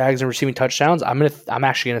leads the Jags in receiving touchdowns? I'm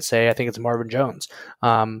actually going to say I think it's Marvin Jones.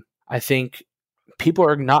 I think people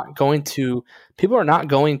are not going to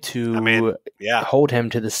hold him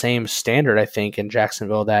to the same standard, I think, in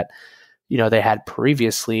Jacksonville that they had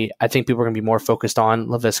previously. I think people are going to be more focused on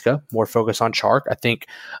LaVisca, more focused on Chark. I think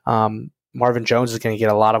Marvin Jones is going to get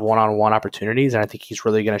a lot of one-on-one opportunities, and I think he's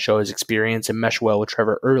really going to show his experience and mesh well with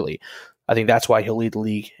Trevor early. I think that's why he'll lead the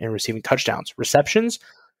league in receiving touchdowns. Receptions,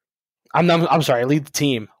 I'm sorry, lead the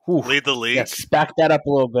team. Ooh, lead the league? Yes, back that up a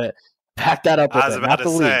little bit. I was about to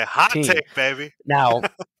say, hot take, baby. Now,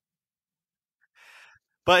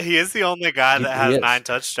 but he is the only guy that has 9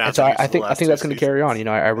 touchdowns. So I think that's going to carry on.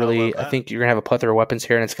 I think you're going to have a plethora of weapons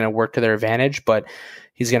here, and it's going to work to their advantage. But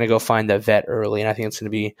he's going to go find the vet early, and I think it's going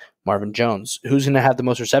to be Marvin Jones. Who's going to have the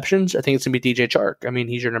most receptions? I think it's going to be DJ Chark. I mean,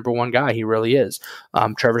 he's your number 1 guy. He really is.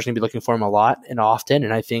 Trevor's going to be looking for him a lot and often,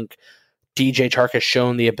 and I think DJ Chark has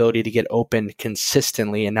shown the ability to get open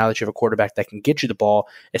consistently, and now that you have a quarterback that can get you the ball,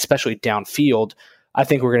 especially downfield, I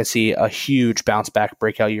think we're going to see a huge bounce-back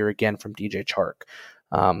breakout year again from DJ Chark.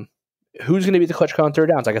 Who's going to be the clutch call on third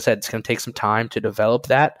downs? Like I said, it's going to take some time to develop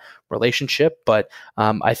that relationship, but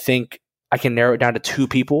I think I can narrow it down to 2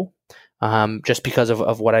 people just because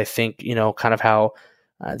of what I think, kind of how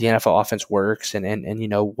the NFL offense works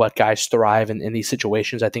and what guys thrive in these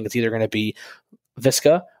situations. I think it's either going to be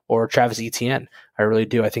Visca or Travis Etienne. I really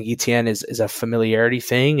do. I think Etienne is a familiarity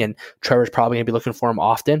thing, and Trevor's probably going to be looking for him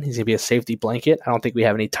often. He's going to be a safety blanket. I don't think we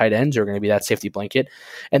have any tight ends who are going to be that safety blanket.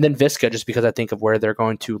 And then Visca, just because I think of where they're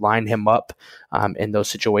going to line him up in those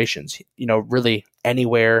situations. Really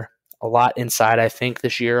anywhere, a lot inside, I think,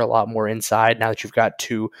 this year, a lot more inside now that you've got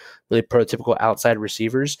two really prototypical outside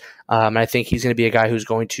receivers. And I think he's going to be a guy who's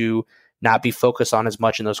going to not be focused on as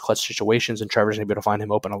much in those clutch situations, and Trevor's going to be able to find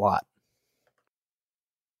him open a lot.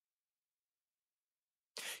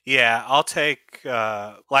 Yeah, I'll take,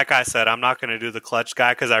 like I said, I'm not going to do the clutch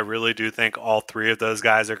guy because I really do think all three of those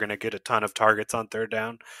guys are going to get a ton of targets on third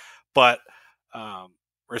down. But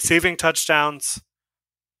receiving touchdowns,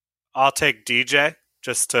 I'll take DJ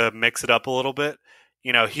just to mix it up a little bit.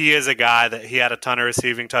 He is a guy that he had a ton of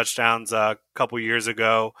receiving touchdowns a couple years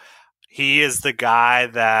ago. He is the guy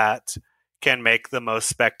that can make the most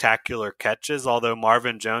spectacular catches, although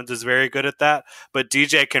Marvin Jones is very good at that. But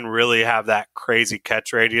DJ can really have that crazy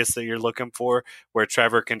catch radius that you're looking for, where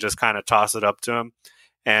Trevor can just kind of toss it up to him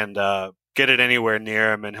and get it anywhere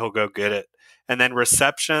near him, and he'll go get it. And then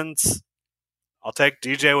receptions, I'll take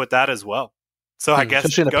DJ with that as well. So I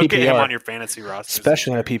guess go get him on your fantasy roster.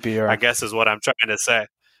 Especially in a PPR. I guess is what I'm trying to say,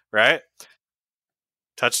 right?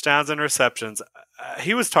 Touchdowns and receptions.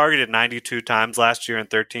 He was targeted 92 times last year in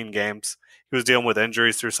 13 games. He was dealing with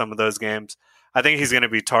injuries through some of those games. I think he's going to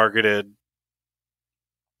be targeted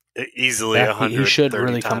easily 100. He should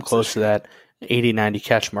really come close to that 80, 90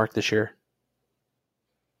 catch mark this year.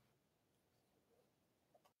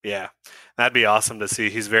 Yeah, that'd be awesome to see.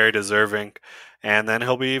 He's very deserving. And then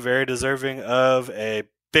he'll be very deserving of a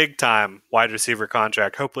big-time wide receiver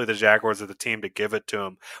contract. Hopefully the Jaguars are the team to give it to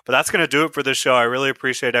him. But that's going to do it for this show. I really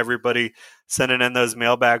appreciate everybody sending in those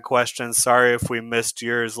mailbag questions. Sorry if we missed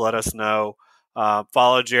yours. Let us know.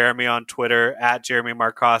 Follow Jeremy on Twitter, at Jeremy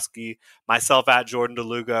Markowski, myself at Jordan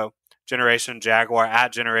DeLugo, Generation Jaguar,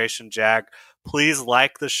 at Generation Jag. Please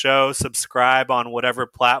like the show, subscribe on whatever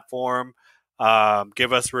platform,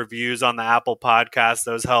 give us reviews on the Apple Podcast.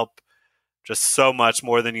 Those help just so much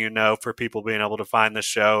more than you know for people being able to find the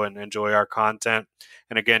show and enjoy our content.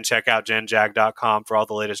 And again, check out genjag.com for all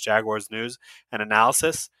the latest Jaguars news and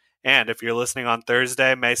analysis. And if you're listening on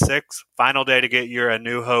Thursday, May 6th, final day to get your A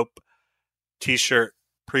New Hope t-shirt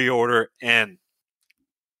pre-order in.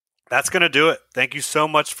 That's going to do it. Thank you so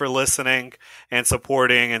much for listening and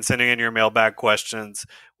supporting and sending in your mailbag questions.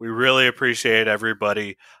 We really appreciate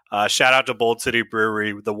everybody. Shout out to Bold City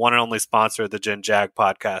Brewery, the one and only sponsor of the Gen Jag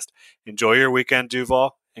podcast. Enjoy your weekend,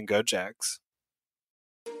 Duval, and go Jags.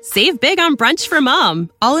 Save big on brunch for mom,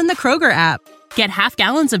 all in the Kroger app. Get half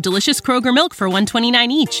gallons of delicious Kroger milk for $1.29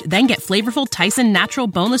 each. Then get flavorful Tyson natural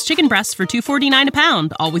boneless chicken breasts for $2.49 a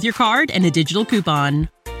pound, all with your card and a digital coupon.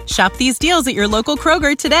 Shop these deals at your local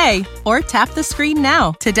Kroger today, or tap the screen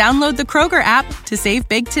now to download the Kroger app to save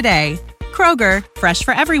big today. Kroger, fresh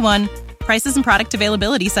for everyone. Prices and product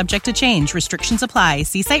availability subject to change. Restrictions apply.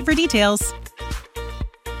 See site for details.